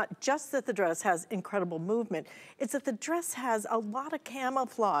 It's not just that the dress has incredible movement. It's that the dress has a lot of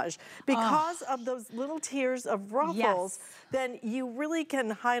camouflage. Because of those little tiers of ruffles, then you really can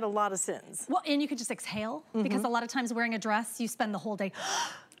hide a lot sins. Well, and you can just exhale, because a lot of times wearing a dress, you spend the whole day,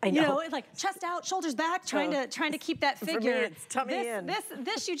 I know. you know, like chest out, shoulders back, trying to keep that figure. For me, it's tummy in.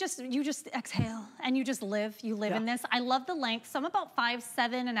 This you just exhale and you just live. You live in this. I love the length. So I'm about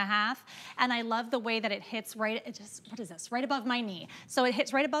 5'7.5", and I love the way that it hits right. What is this? Right above my knee. So it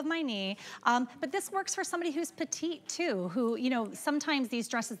hits right above my knee. But this works for somebody who's petite too. Who, you know, sometimes these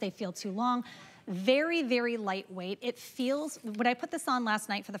dresses, they feel too long. Very, very lightweight. It feels, when I put this on last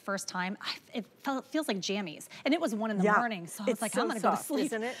night for the first time, it feels like jammies. And it was 1 in the morning, so I was like, I'm gonna go to sleep.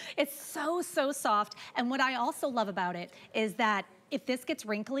 Isn't it? It's so, so soft. And what I also love about it is that if this gets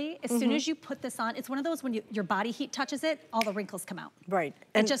wrinkly, as soon as you put this on, it's one of those when your body heat touches it, all the wrinkles come out. Right.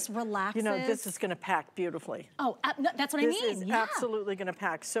 And it just relaxes. You know, this is gonna pack beautifully. Oh, no, that's what I mean. This is absolutely gonna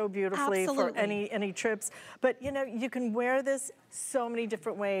pack so beautifully for any trips. But you know, you can wear this so many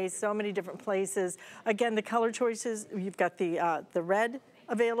different ways, so many different places. Again, the color choices, you've got the red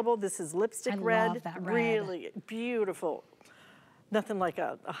available. This is lipstick red. Love that red. Really beautiful. Nothing like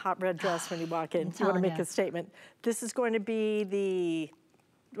a hot red dress when you walk in. You want to make a statement. This is going to be the,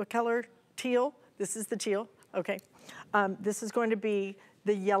 what color? Teal? This is the teal, okay. This is going to be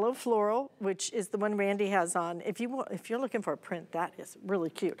the yellow floral, which is the one Randy has on. If you're looking for a print, that is really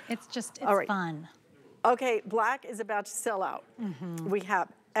cute. It's just, it's all right. fun. Okay, black is about to sell out. We have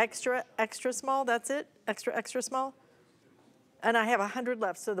extra, extra small, that's it? Extra, extra small? And I have 100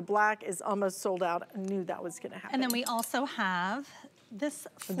 left, so the black is almost sold out. I knew that was gonna happen. And then we also have this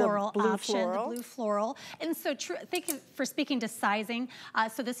floral option, the blue floral. And so thank you for speaking to sizing.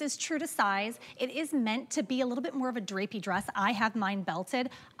 So this is true to size. It is meant to be a little bit more of a drapey dress. I have mine belted.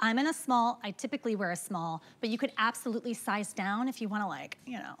 I'm in a small. I typically wear a small, but you could absolutely size down if you want to, like,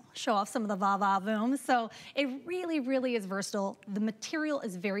 you know, show off some of the va-va-voom. So it really, really is versatile. The material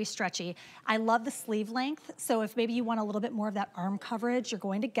is very stretchy. I love the sleeve length. So if maybe you want a little bit more of that arm coverage, you're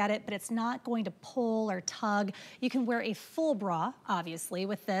going to get it, but it's not going to pull or tug. You can wear a full bra, obviously,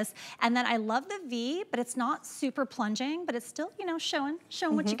 with this. And then I love the V, but it's not super plunging, but it's still, you know, showing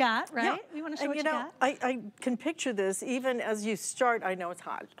what you got, right? Yeah. We want to show what you you know, got. I can picture this even as you start. I know it's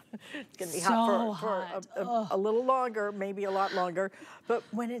hot. It's going to be So hot for hot. a little longer, maybe a lot longer. But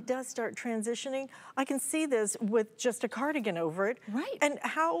when it does start transitioning, I can see this with just a cardigan over it. Right. And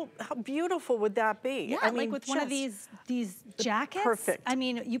how beautiful would that be? Yeah, I mean, like with one of these jackets. Perfect. I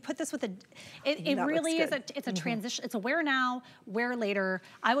mean, you put this with it really is it's a transition. It's a wear now, wear later.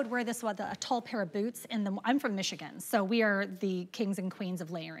 I would wear this with a tall pair of boots. I'm from Michigan, so we are the kings and queens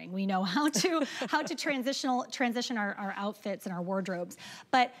of layering. We know how to transition our outfits and our wardrobes.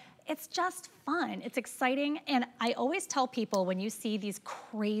 But it's just fun. It's exciting. And I always tell people, when you see these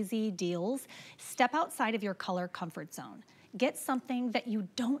crazy deals, step outside of your color comfort zone. Get something that you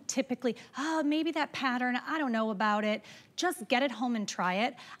don't typically, maybe that pattern, I don't know about it. Just get it home and try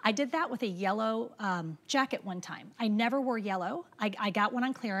it. I did that with a yellow jacket one time. I never wore yellow. I got one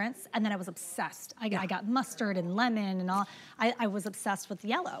on clearance, and then I was obsessed. I got mustard and lemon and all. I was obsessed with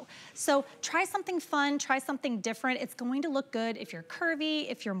yellow. So try something fun, try something different. It's going to look good if you're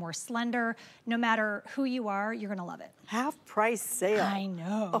curvy, if you're more slender. No matter who you are, you're gonna love it. Half price sale. I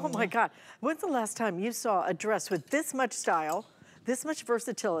know. Oh my God. When's the last time you saw a dress with this much style, this much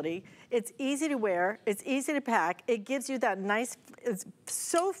versatility? It's easy to wear, it's easy to pack, it gives you that nice, it's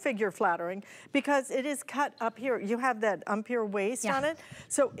so figure flattering because it is cut up here. You have that up-here waist on it.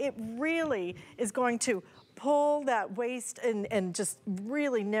 So it really is going to pull that waist and just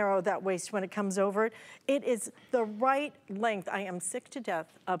really narrow that waist when it comes over it. It is the right length. I am sick to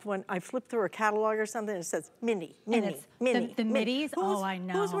death of when I flip through a catalog or something and it says mini, mini, mini. The middies, oh, I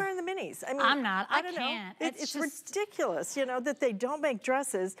know. Who's wearing the minis? I mean, I'm not, I don't can't. know. It's just ridiculous, you know, that they don't make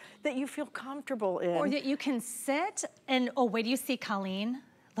dresses that you feel comfortable in. Or that you can sit and, oh, wait, do you see Colleen?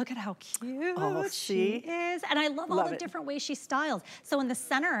 Look at how cute see? she is. And I love all the different ways she styles. So in the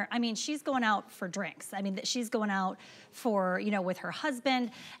center, I mean, she's going out for drinks. I mean, she's going out for, you know, with her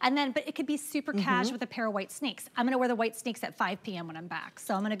husband. And then, but it could be super cash with a pair of white sneaks. I'm gonna wear the white sneaks at 5 p.m. when I'm back.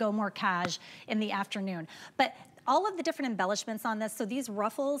 So I'm gonna go more cash in the afternoon. But all of the different embellishments on this, so these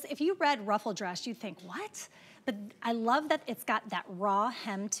ruffles, if you read ruffle dress, you'd think, what? But I love that it's got that raw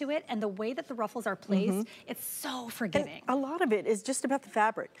hem to it, and the way that the ruffles are placed, it's so forgiving. And a lot of it is just about the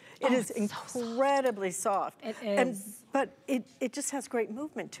fabric. It is incredibly soft. It is. But it just has great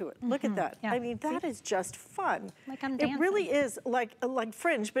movement to it. Look at that. Yeah. I mean, that is just fun. Like I'm dancing. It really is like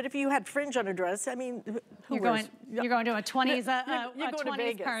fringe, but if you had fringe on a dress, I mean, You're going to a 20s, you're going to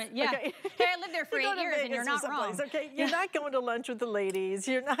Vegas. Yeah. Okay. Hey, I lived there for 8 years, and you're not wrong. Okay, you're not going to lunch with the ladies.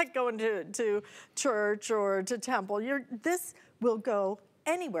 You're not going to church or to temple. This will go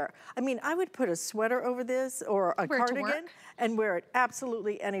anywhere. I mean, I would put a sweater over this or a cardigan and wear it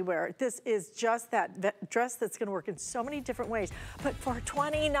absolutely anywhere. This is just that dress that's going to work in so many different ways. But for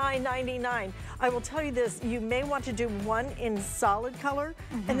 $29.99, I will tell you this, you may want to do one in solid color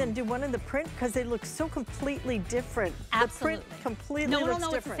and then do one in the print because they look so completely different. Absolutely. The print completely looks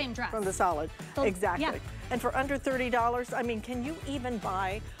different it's the same dress. from the solid. Exactly. Yeah. And for under $30, I mean, can you even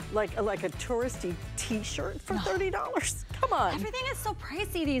buy like a touristy t-shirt for $30? Come on. Everything is so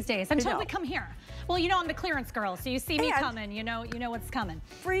pricey these days until we come here. Well, you know I'm the clearance girl, so you see me coming, you know what's coming.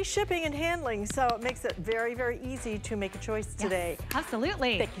 Free shipping and handling, so it makes it very, very easy to make a choice today. Yes,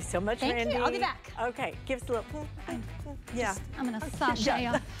 absolutely. Thank you so much, Randy. Thank you. I'll be back. Okay, give us a little. Yeah. I'm gonna sashay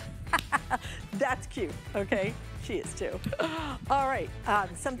off. That's cute. Okay, she is too. All right.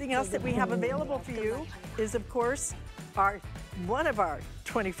 Something else that we have available for you is, of course, one of our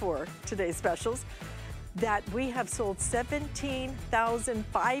 24 Today Specials that we have sold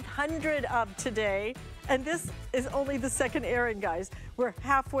 17,500 of today. And this is only the second airing, guys. We're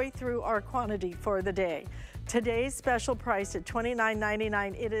halfway through our quantity for the day. Today's special price at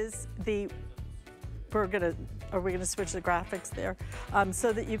 $29.99. It is the, are we gonna switch the graphics there?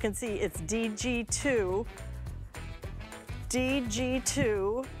 So that you can see it's DG2.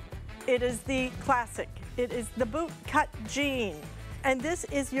 DG2, it is the classic. It is the boot cut jean. And this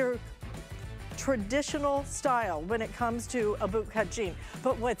is your traditional style when it comes to a boot cut jean.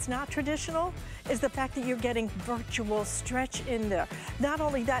 But what's not traditional is the fact that you're getting virtual stretch in there. Not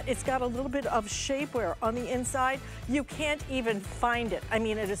only that, it's got a little bit of shapewear on the inside. You can't even find it. I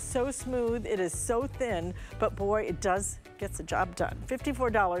mean, it is so smooth, it is so thin, but boy, it gets the job done.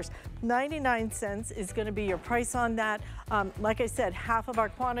 $54.99 is gonna be your price on that. Like I said, half of our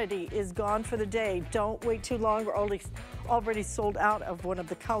quantity is gone for the day. Don't wait too long. We're already sold out of one of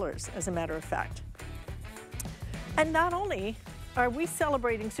the colors, as a matter of fact. And not only are we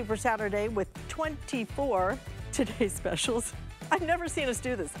celebrating Super Saturday with 24 Today Specials. I've never seen us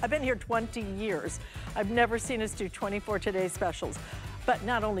do this. I've been here 20 years. I've never seen us do 24 Today Specials. But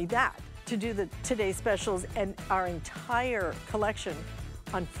not only that, to do the Today Specials and our entire collection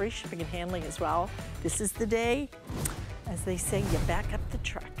on free shipping and handling as well. This is the day, as they say, you back up the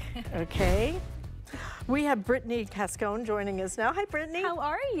truck, okay? We have Brittany Cascone joining us now. Hi, Brittany. How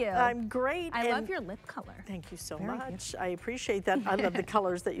are you? I'm great. I love your lip color. Thank you so much. I appreciate that. I love the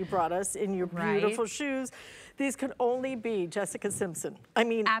colors that you brought us in your beautiful shoes. These could only be Jessica Simpson. I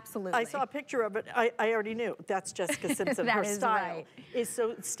mean, absolutely. I saw a picture of it. I already knew that's Jessica Simpson. Her style is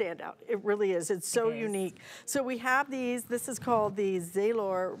so standout. It really is. It's so unique. So we have these. This is called the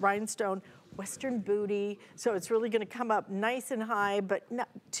Zalor Rhinestone Western booty. So it's really going to come up nice and high, but not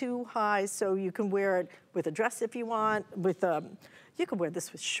too high. So you can wear it with a dress if you want. With you can wear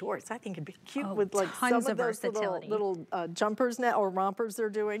this with shorts. I think it'd be cute with like some of those little jumpers now or rompers they're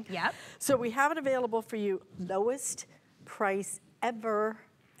doing. Yep. So we have it available for you. Lowest price ever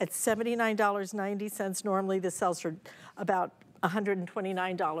at $79.90. Normally this sells for about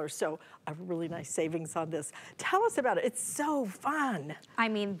 $129, so a really nice savings on this. Tell us about it. It's so fun. I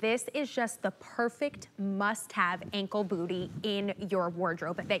mean, this is just the perfect must-have ankle booty in your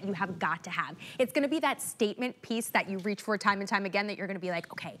wardrobe that you have got to have. It's gonna be that statement piece that you reach for time and time again that you're gonna be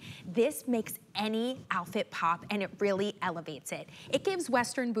like, okay, this makes any outfit pop and it really elevates it. It gives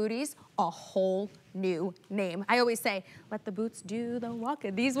Western booties a whole new name. I always say, let the boots do the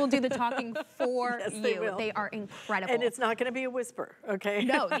walking. These will do the talking for you. They are incredible. And it's not gonna be a whisper, okay?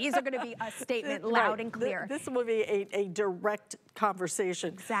 No, these are gonna be a statement loud and clear. This will be a direct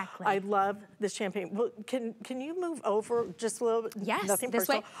conversation. Exactly. I love the champagne. Well, can you move over just a little bit? Yes, nothing this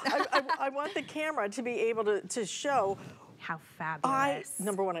personal. way. I want the camera to be able to show how fabulous.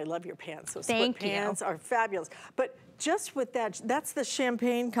 Number one, I love your pants. So Thank split pants are fabulous. But just with that, that's the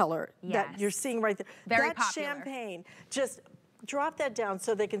champagne color that you're seeing right there. Very that popular. Champagne just drop that down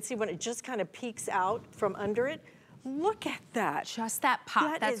so they can see when it just kind of peeks out from under it. Look at that. Just that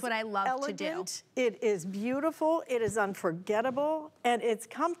pop. That's what I love to do. It is beautiful. It is unforgettable. And it's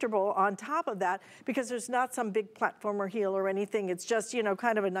comfortable on top of that because there's not some big platform or heel or anything. It's just, you know,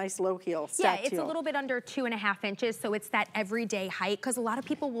 kind of a nice low heel. Yeah, it's a little bit under 2.5 inches. So it's that everyday height. Because a lot of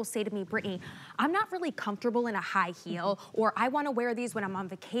people will say to me, Brittany, I'm not really comfortable in a high heel, or I want to wear these when I'm on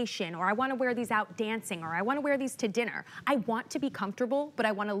vacation, or I want to wear these out dancing, or I want to wear these to dinner. I want to be comfortable, but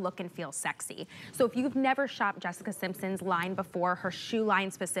I want to look and feel sexy. So if you've never shopped Jessica Simpson's line before, her shoe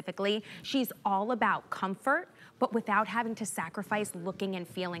line specifically, she's all about comfort, but without having to sacrifice looking and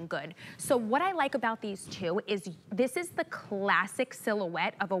feeling good. So what I like about these two is this is the classic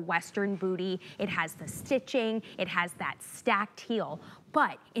silhouette of a Western booty. It has the stitching, it has that stacked heel.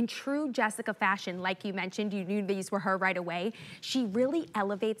 But in true Jessica fashion, like you mentioned, you knew these were her right away, she really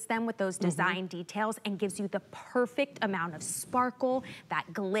elevates them with those design details and gives you the perfect amount of sparkle, that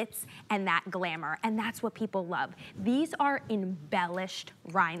glitz, and that glamour. And that's what people love. These are embellished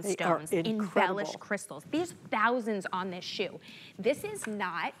rhinestones, embellished crystals. There's thousands on this shoe. This is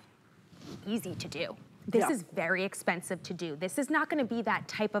not easy to do. This is very expensive to do. This is not gonna be that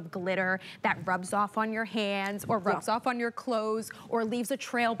type of glitter that rubs off on your hands or rubs off on your clothes or leaves a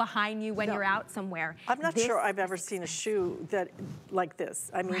trail behind you when you're out somewhere. I'm not sure I've ever seen a shoe that like this.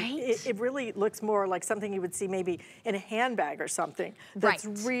 I mean, it really looks more like something you would see maybe in a handbag or something. That's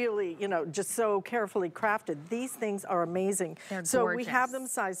really, you know, just so carefully crafted. These things are amazing. They're so gorgeous. we have them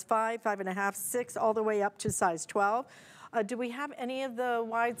size 5, 5.5, 6, all the way up to size 12. Do we have any of the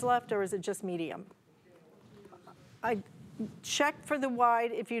wides left, or is it just medium? I check for the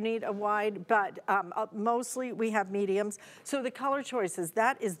wide if you need a wide, but mostly we have mediums. So the color choices,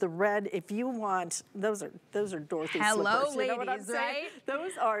 that is the red. If you want, those are Dorothy slippers. Ladies, you know what I'm saying?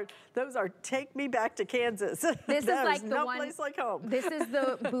 Those are take me back to Kansas. This is like the one. Place like home. This is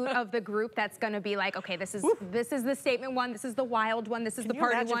the boot of the group that's going to be like, okay, this is the statement one, this is the wild one, this is the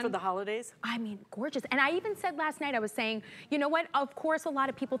party one. Can you imagine for the holidays? I mean, gorgeous. And I even said last night, I was saying, you know what? Of course, a lot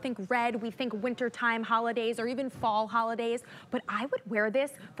of people think red. We think wintertime holidays or even fall holidays. But I would wear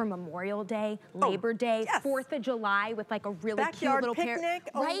this for Memorial Day, Labor Day, 4th of July with like a really cute little picnic.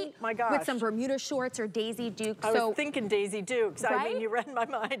 Right? Oh my gosh. With some Bermuda shorts or Daisy Dukes. I was thinking Daisy Dukes. I mean, you read my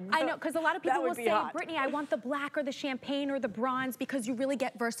mind. I know, because a lot of people will say, hot. Brittany, I want the black or the champagne or the bronze, because you really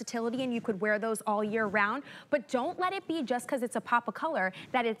get versatility and you could wear those all year round. But don't let it be just because it's a pop of color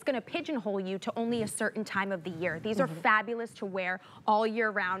that it's going to pigeonhole you to only a certain time of the year. These are fabulous to wear all year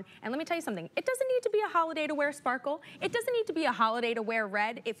round. And let me tell you something, it doesn't need to be a holiday to wear sparkle. It doesn't need to be a holiday to wear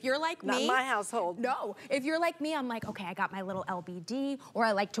red. If you're like me. Not my household. No. If you're like me, I'm like, okay, I got my little LBD, or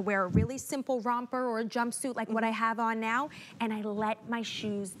I like to wear a really simple romper or a jumpsuit like what I have on now, and I let my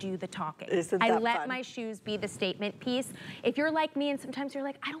shoes do the talking. I let my shoes be the statement piece. If you're like me and sometimes you're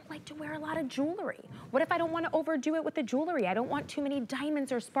like, I don't like to wear a lot of jewelry. What if I don't want to overdo it with the jewelry? I don't want too many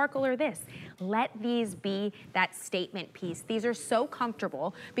diamonds or sparkle or this. Let these be that statement piece. These are so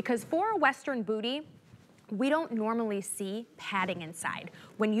comfortable because for a Western booty, we don't normally see padding inside.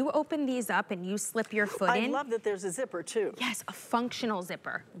 When you open these up and you slip your foot in. I love that there's a zipper too. Yes, a functional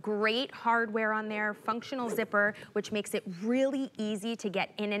zipper. Great hardware on there, functional zipper, which makes it really easy to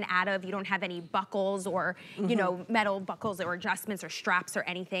get in and out of. You don't have any buckles or, you know, metal buckles or adjustments or straps or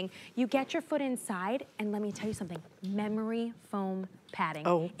anything. You get your foot inside, and let me tell you something, memory foam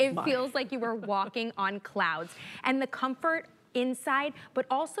padding. It feels like you were walking on clouds. And the comfort inside, but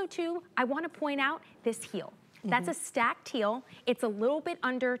also too, I want to point out this heel. That's a stacked heel. It's a little bit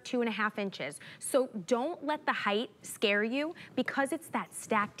under 2.5 inches. So don't let the height scare you because it's that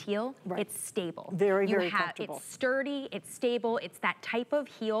stacked heel, it's stable. Very comfortable. It's sturdy, it's stable, it's that type of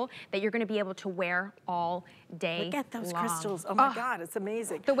heel that you're gonna be able to wear all day Look at those long. crystals. Oh my God, it's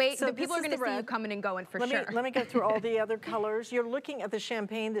amazing. The way the people are gonna see you coming and going for sure. Let me go through all the other colors. You're looking at the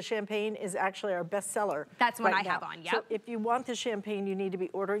champagne. The champagne is actually our best seller. That's what I now. have on, So if you want the champagne, you need to be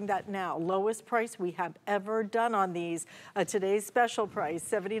ordering that now. Lowest price we have ever done on these. Today's special price,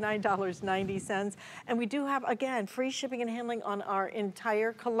 $79.90. And we do have, again, free shipping and handling on our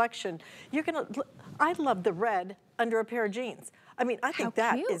entire collection. You're gonna, I love the red under a pair of jeans. I mean, I think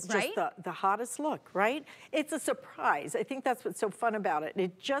that is just the hottest look, right? It's a surprise. I think that's what's so fun about it.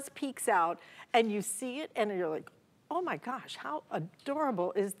 It just peeks out and you see it and you're like, oh my gosh, how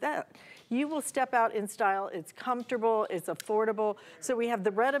adorable is that? You will step out in style. It's comfortable, it's affordable. So we have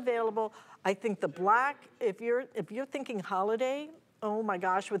the red available. I think the black, if you're thinking holiday, oh my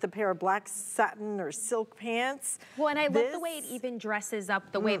gosh, with a pair of black satin or silk pants. Well, and I love the way it even dresses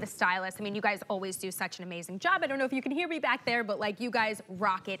up, the way the stylist, I mean, you guys always do such an amazing job. I don't know if you can hear me back there, but like you guys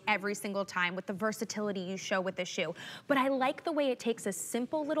rock it every single time with the versatility you show with the shoe. But I like the way it takes a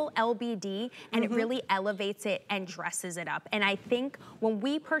simple little LBD and it really elevates it and dresses it up. And I think when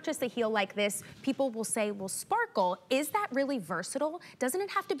we purchase a heel like this, people will say, well, Sparkle, is that really versatile? Doesn't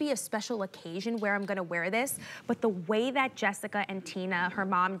it have to be a special occasion where I'm gonna wear this? But the way that Jessica and Tina, her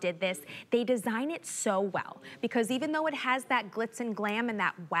mom, did this, they design it so well, because even though it has that glitz and glam and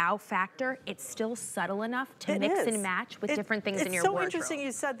that wow factor, it's still subtle enough to mix and match with different things in your wardrobe. It's so interesting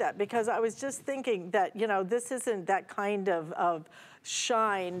you said that, because I was just thinking that, you know, this isn't that kind of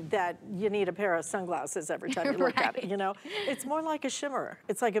shine that you need a pair of sunglasses every time you look at it, you know? It's more like a shimmer.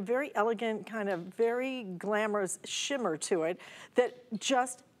 It's like a very elegant, kind of very glamorous shimmer to it that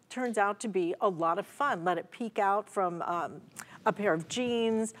just turns out to be a lot of fun. Let it peek out from a pair of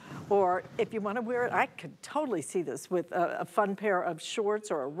jeans, or if you want to wear it, I could totally see this with a fun pair of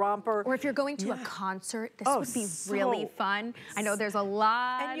shorts or a romper. Or if you're going to a concert, this would be really fun. I know there's a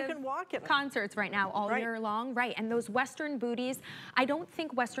lot and you can walk in concerts right now all year long, and those Western booties, I don't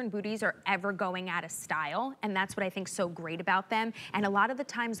think Western booties are ever going out of style, and that's what I think so great about them. And a lot of the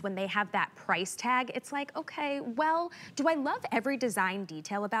times when they have that price tag, it's like, okay, well, do I love every design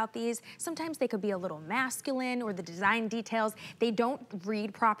detail about these? Sometimes they could be a little masculine, or the design details, they don't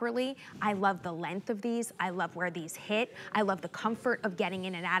read properly. I love the length of these. I love where these hit. I love the comfort of getting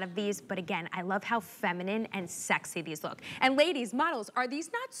in and out of these. But again, I love how feminine and sexy these look. And ladies, models, are these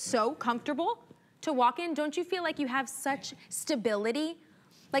not so comfortable to walk in? Don't you feel like you have such stability?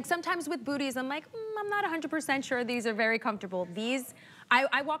 Like sometimes with booties, I'm like, I'm not 100% sure these are very comfortable. These,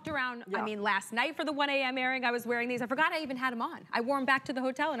 I walked around, I mean, last night for the 1 a.m. airing, I was wearing these. I forgot I even had them on. I wore them back to the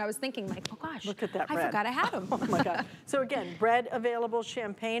hotel and I was thinking like, oh gosh, look at that red. I forgot I had them. Oh my God. So again, red available,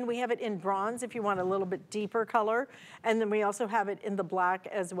 champagne. We have it in bronze if you want a little bit deeper color. And then we also have it in the black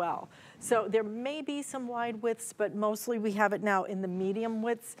as well. So there may be some wide widths, but mostly we have it now in the medium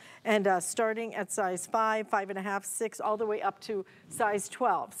widths, and starting at size 5, 5.5, 6, all the way up to size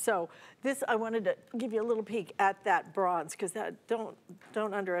 12. So this, I wanted to give you a little peek at that bronze, because that don't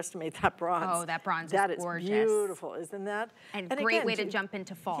underestimate that bronze. Oh, that bronze is gorgeous. That is beautiful, isn't that? And great again, way to jump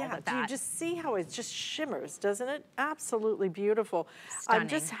into fall with that. Do you just see how it just shimmers, doesn't it? Absolutely beautiful. Stunning. I'm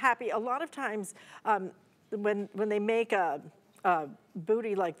just happy. A lot of times when they make a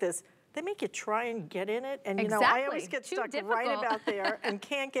booty like this, they make you try and get in it. And, you know, I always get stuck right about there and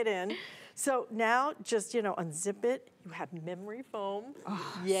can't get in. So now just, you know, unzip it. You have memory foam.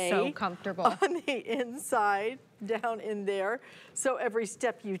 Oh, yay. so comfortable. On the inside, down in there. So every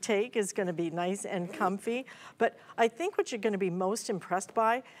step you take is going to be nice and comfy. But I think what you're going to be most impressed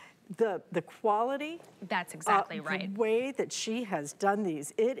by, the quality. That's exactly right. The way that she has done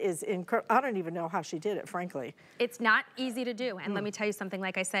these, it is incredible. I don't even know how she did it, frankly. It's not easy to do. And let me tell you something,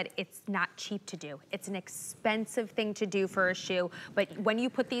 like I said, it's not cheap to do. It's an expensive thing to do for a shoe. But when you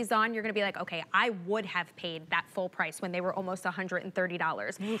put these on, you're gonna be like, okay, I would have paid that full price when they were almost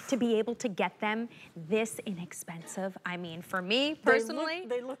 $130. To be able to get them this inexpensive, I mean, for me personally.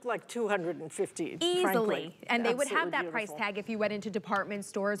 They look like $250, easily. Frankly. And they would have that price tag if you went into department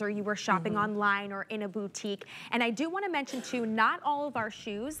stores or you were shopping online or in a boutique. And I do want to mention too, not all of our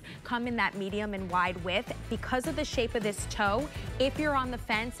shoes come in that medium and wide width. Because of the shape of this toe, if you're on the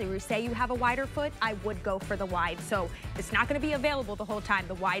fence or you say you have a wider foot, I would go for the wide. So it's not going to be available the whole time.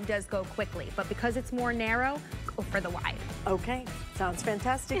 The wide does go quickly, but because it's more narrow, go for the wide. Okay, sounds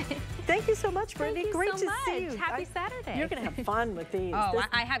fantastic. Thank you so much, Brittany. Great to see you. Happy Saturday. You're going to have fun with these. Oh,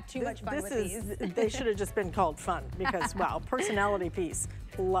 I have too much fun with these. They should have just been called fun, because wow, personality piece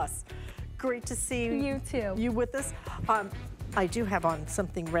plus. Great to see you too. You with us. I do have on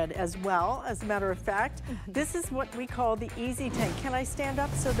something red as well, as a matter of fact. This is what we call the Easy Tank. Can I stand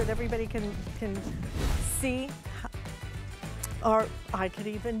up so that everybody can see? Or I could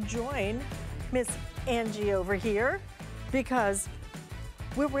even join Miss Angie over here, because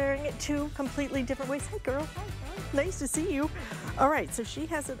we're wearing it two completely different ways. Hey girl, nice to see you. All right, so she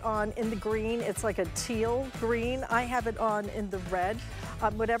has it on in the green. It's like a teal green. I have it on in the red.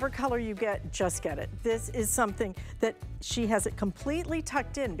 Whatever color you get, just get it. This is something that she has it completely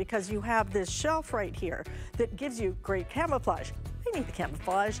tucked in, because you have this shelf right here that gives you great camouflage. I need the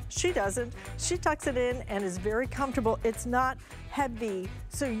camouflage. She doesn't. She tucks it in and is very comfortable. It's not heavy,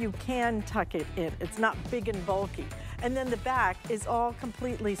 so you can tuck it in. It's not big and bulky. And then the back is all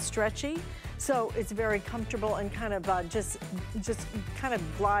completely stretchy, so it's very comfortable and kind of just kind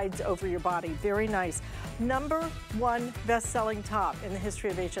of glides over your body. Very nice. #1 best-selling top in the history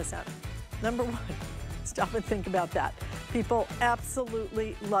of HSN. #1. Stop and think about that. People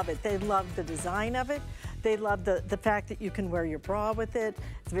absolutely love it. They love the design of it. They love the fact that you can wear your bra with it.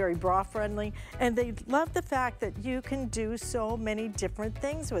 It's very bra friendly. And they love the fact that you can do so many different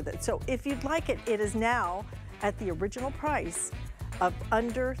things with it. So if you'd like it, it is now at the original price of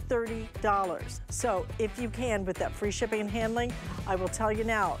under $30. So if you can, with that free shipping and handling, I will tell you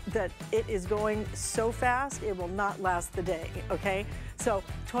now that it is going so fast, it will not last the day, okay? So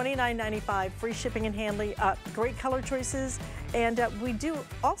 $29.95, free shipping and handling, great color choices, and we do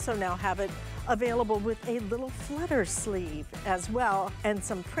also now have it available with a little flutter sleeve as well, and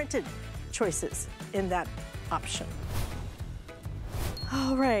some printed choices in that option.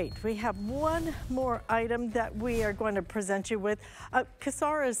 All right, we have one more item that we are going to present you with.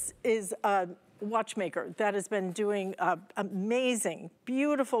 Casares is a watchmaker that has been doing amazing,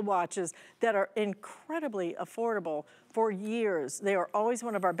 beautiful watches that are incredibly affordable for years. They are always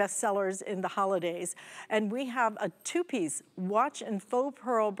one of our best sellers in the holidays. And we have a two-piece watch and faux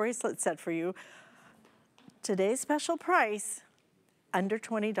pearl bracelet set for you. Today's special price, under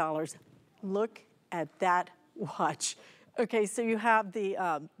 $20. Look at that watch. Okay, so you have the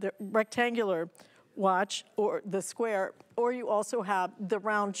rectangular watch or the square, or you also have the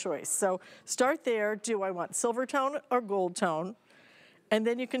round choice. So start there. Do I want silver tone or gold tone? And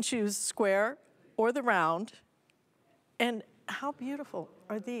then you can choose square or the round. And how beautiful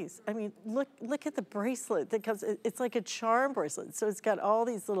are these? I mean, look at the bracelet, because it's like a charm bracelet. So it's got all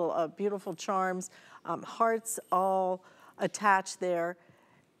these little beautiful charms, hearts all attached there,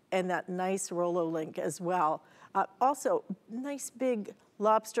 and that nice Rolo link as well. Also, nice big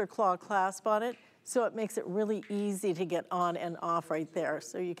lobster claw clasp on it, so it makes it really easy to get on and off right there.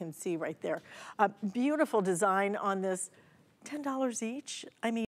 So you can see right there. Beautiful design on this, $10 each. I mean,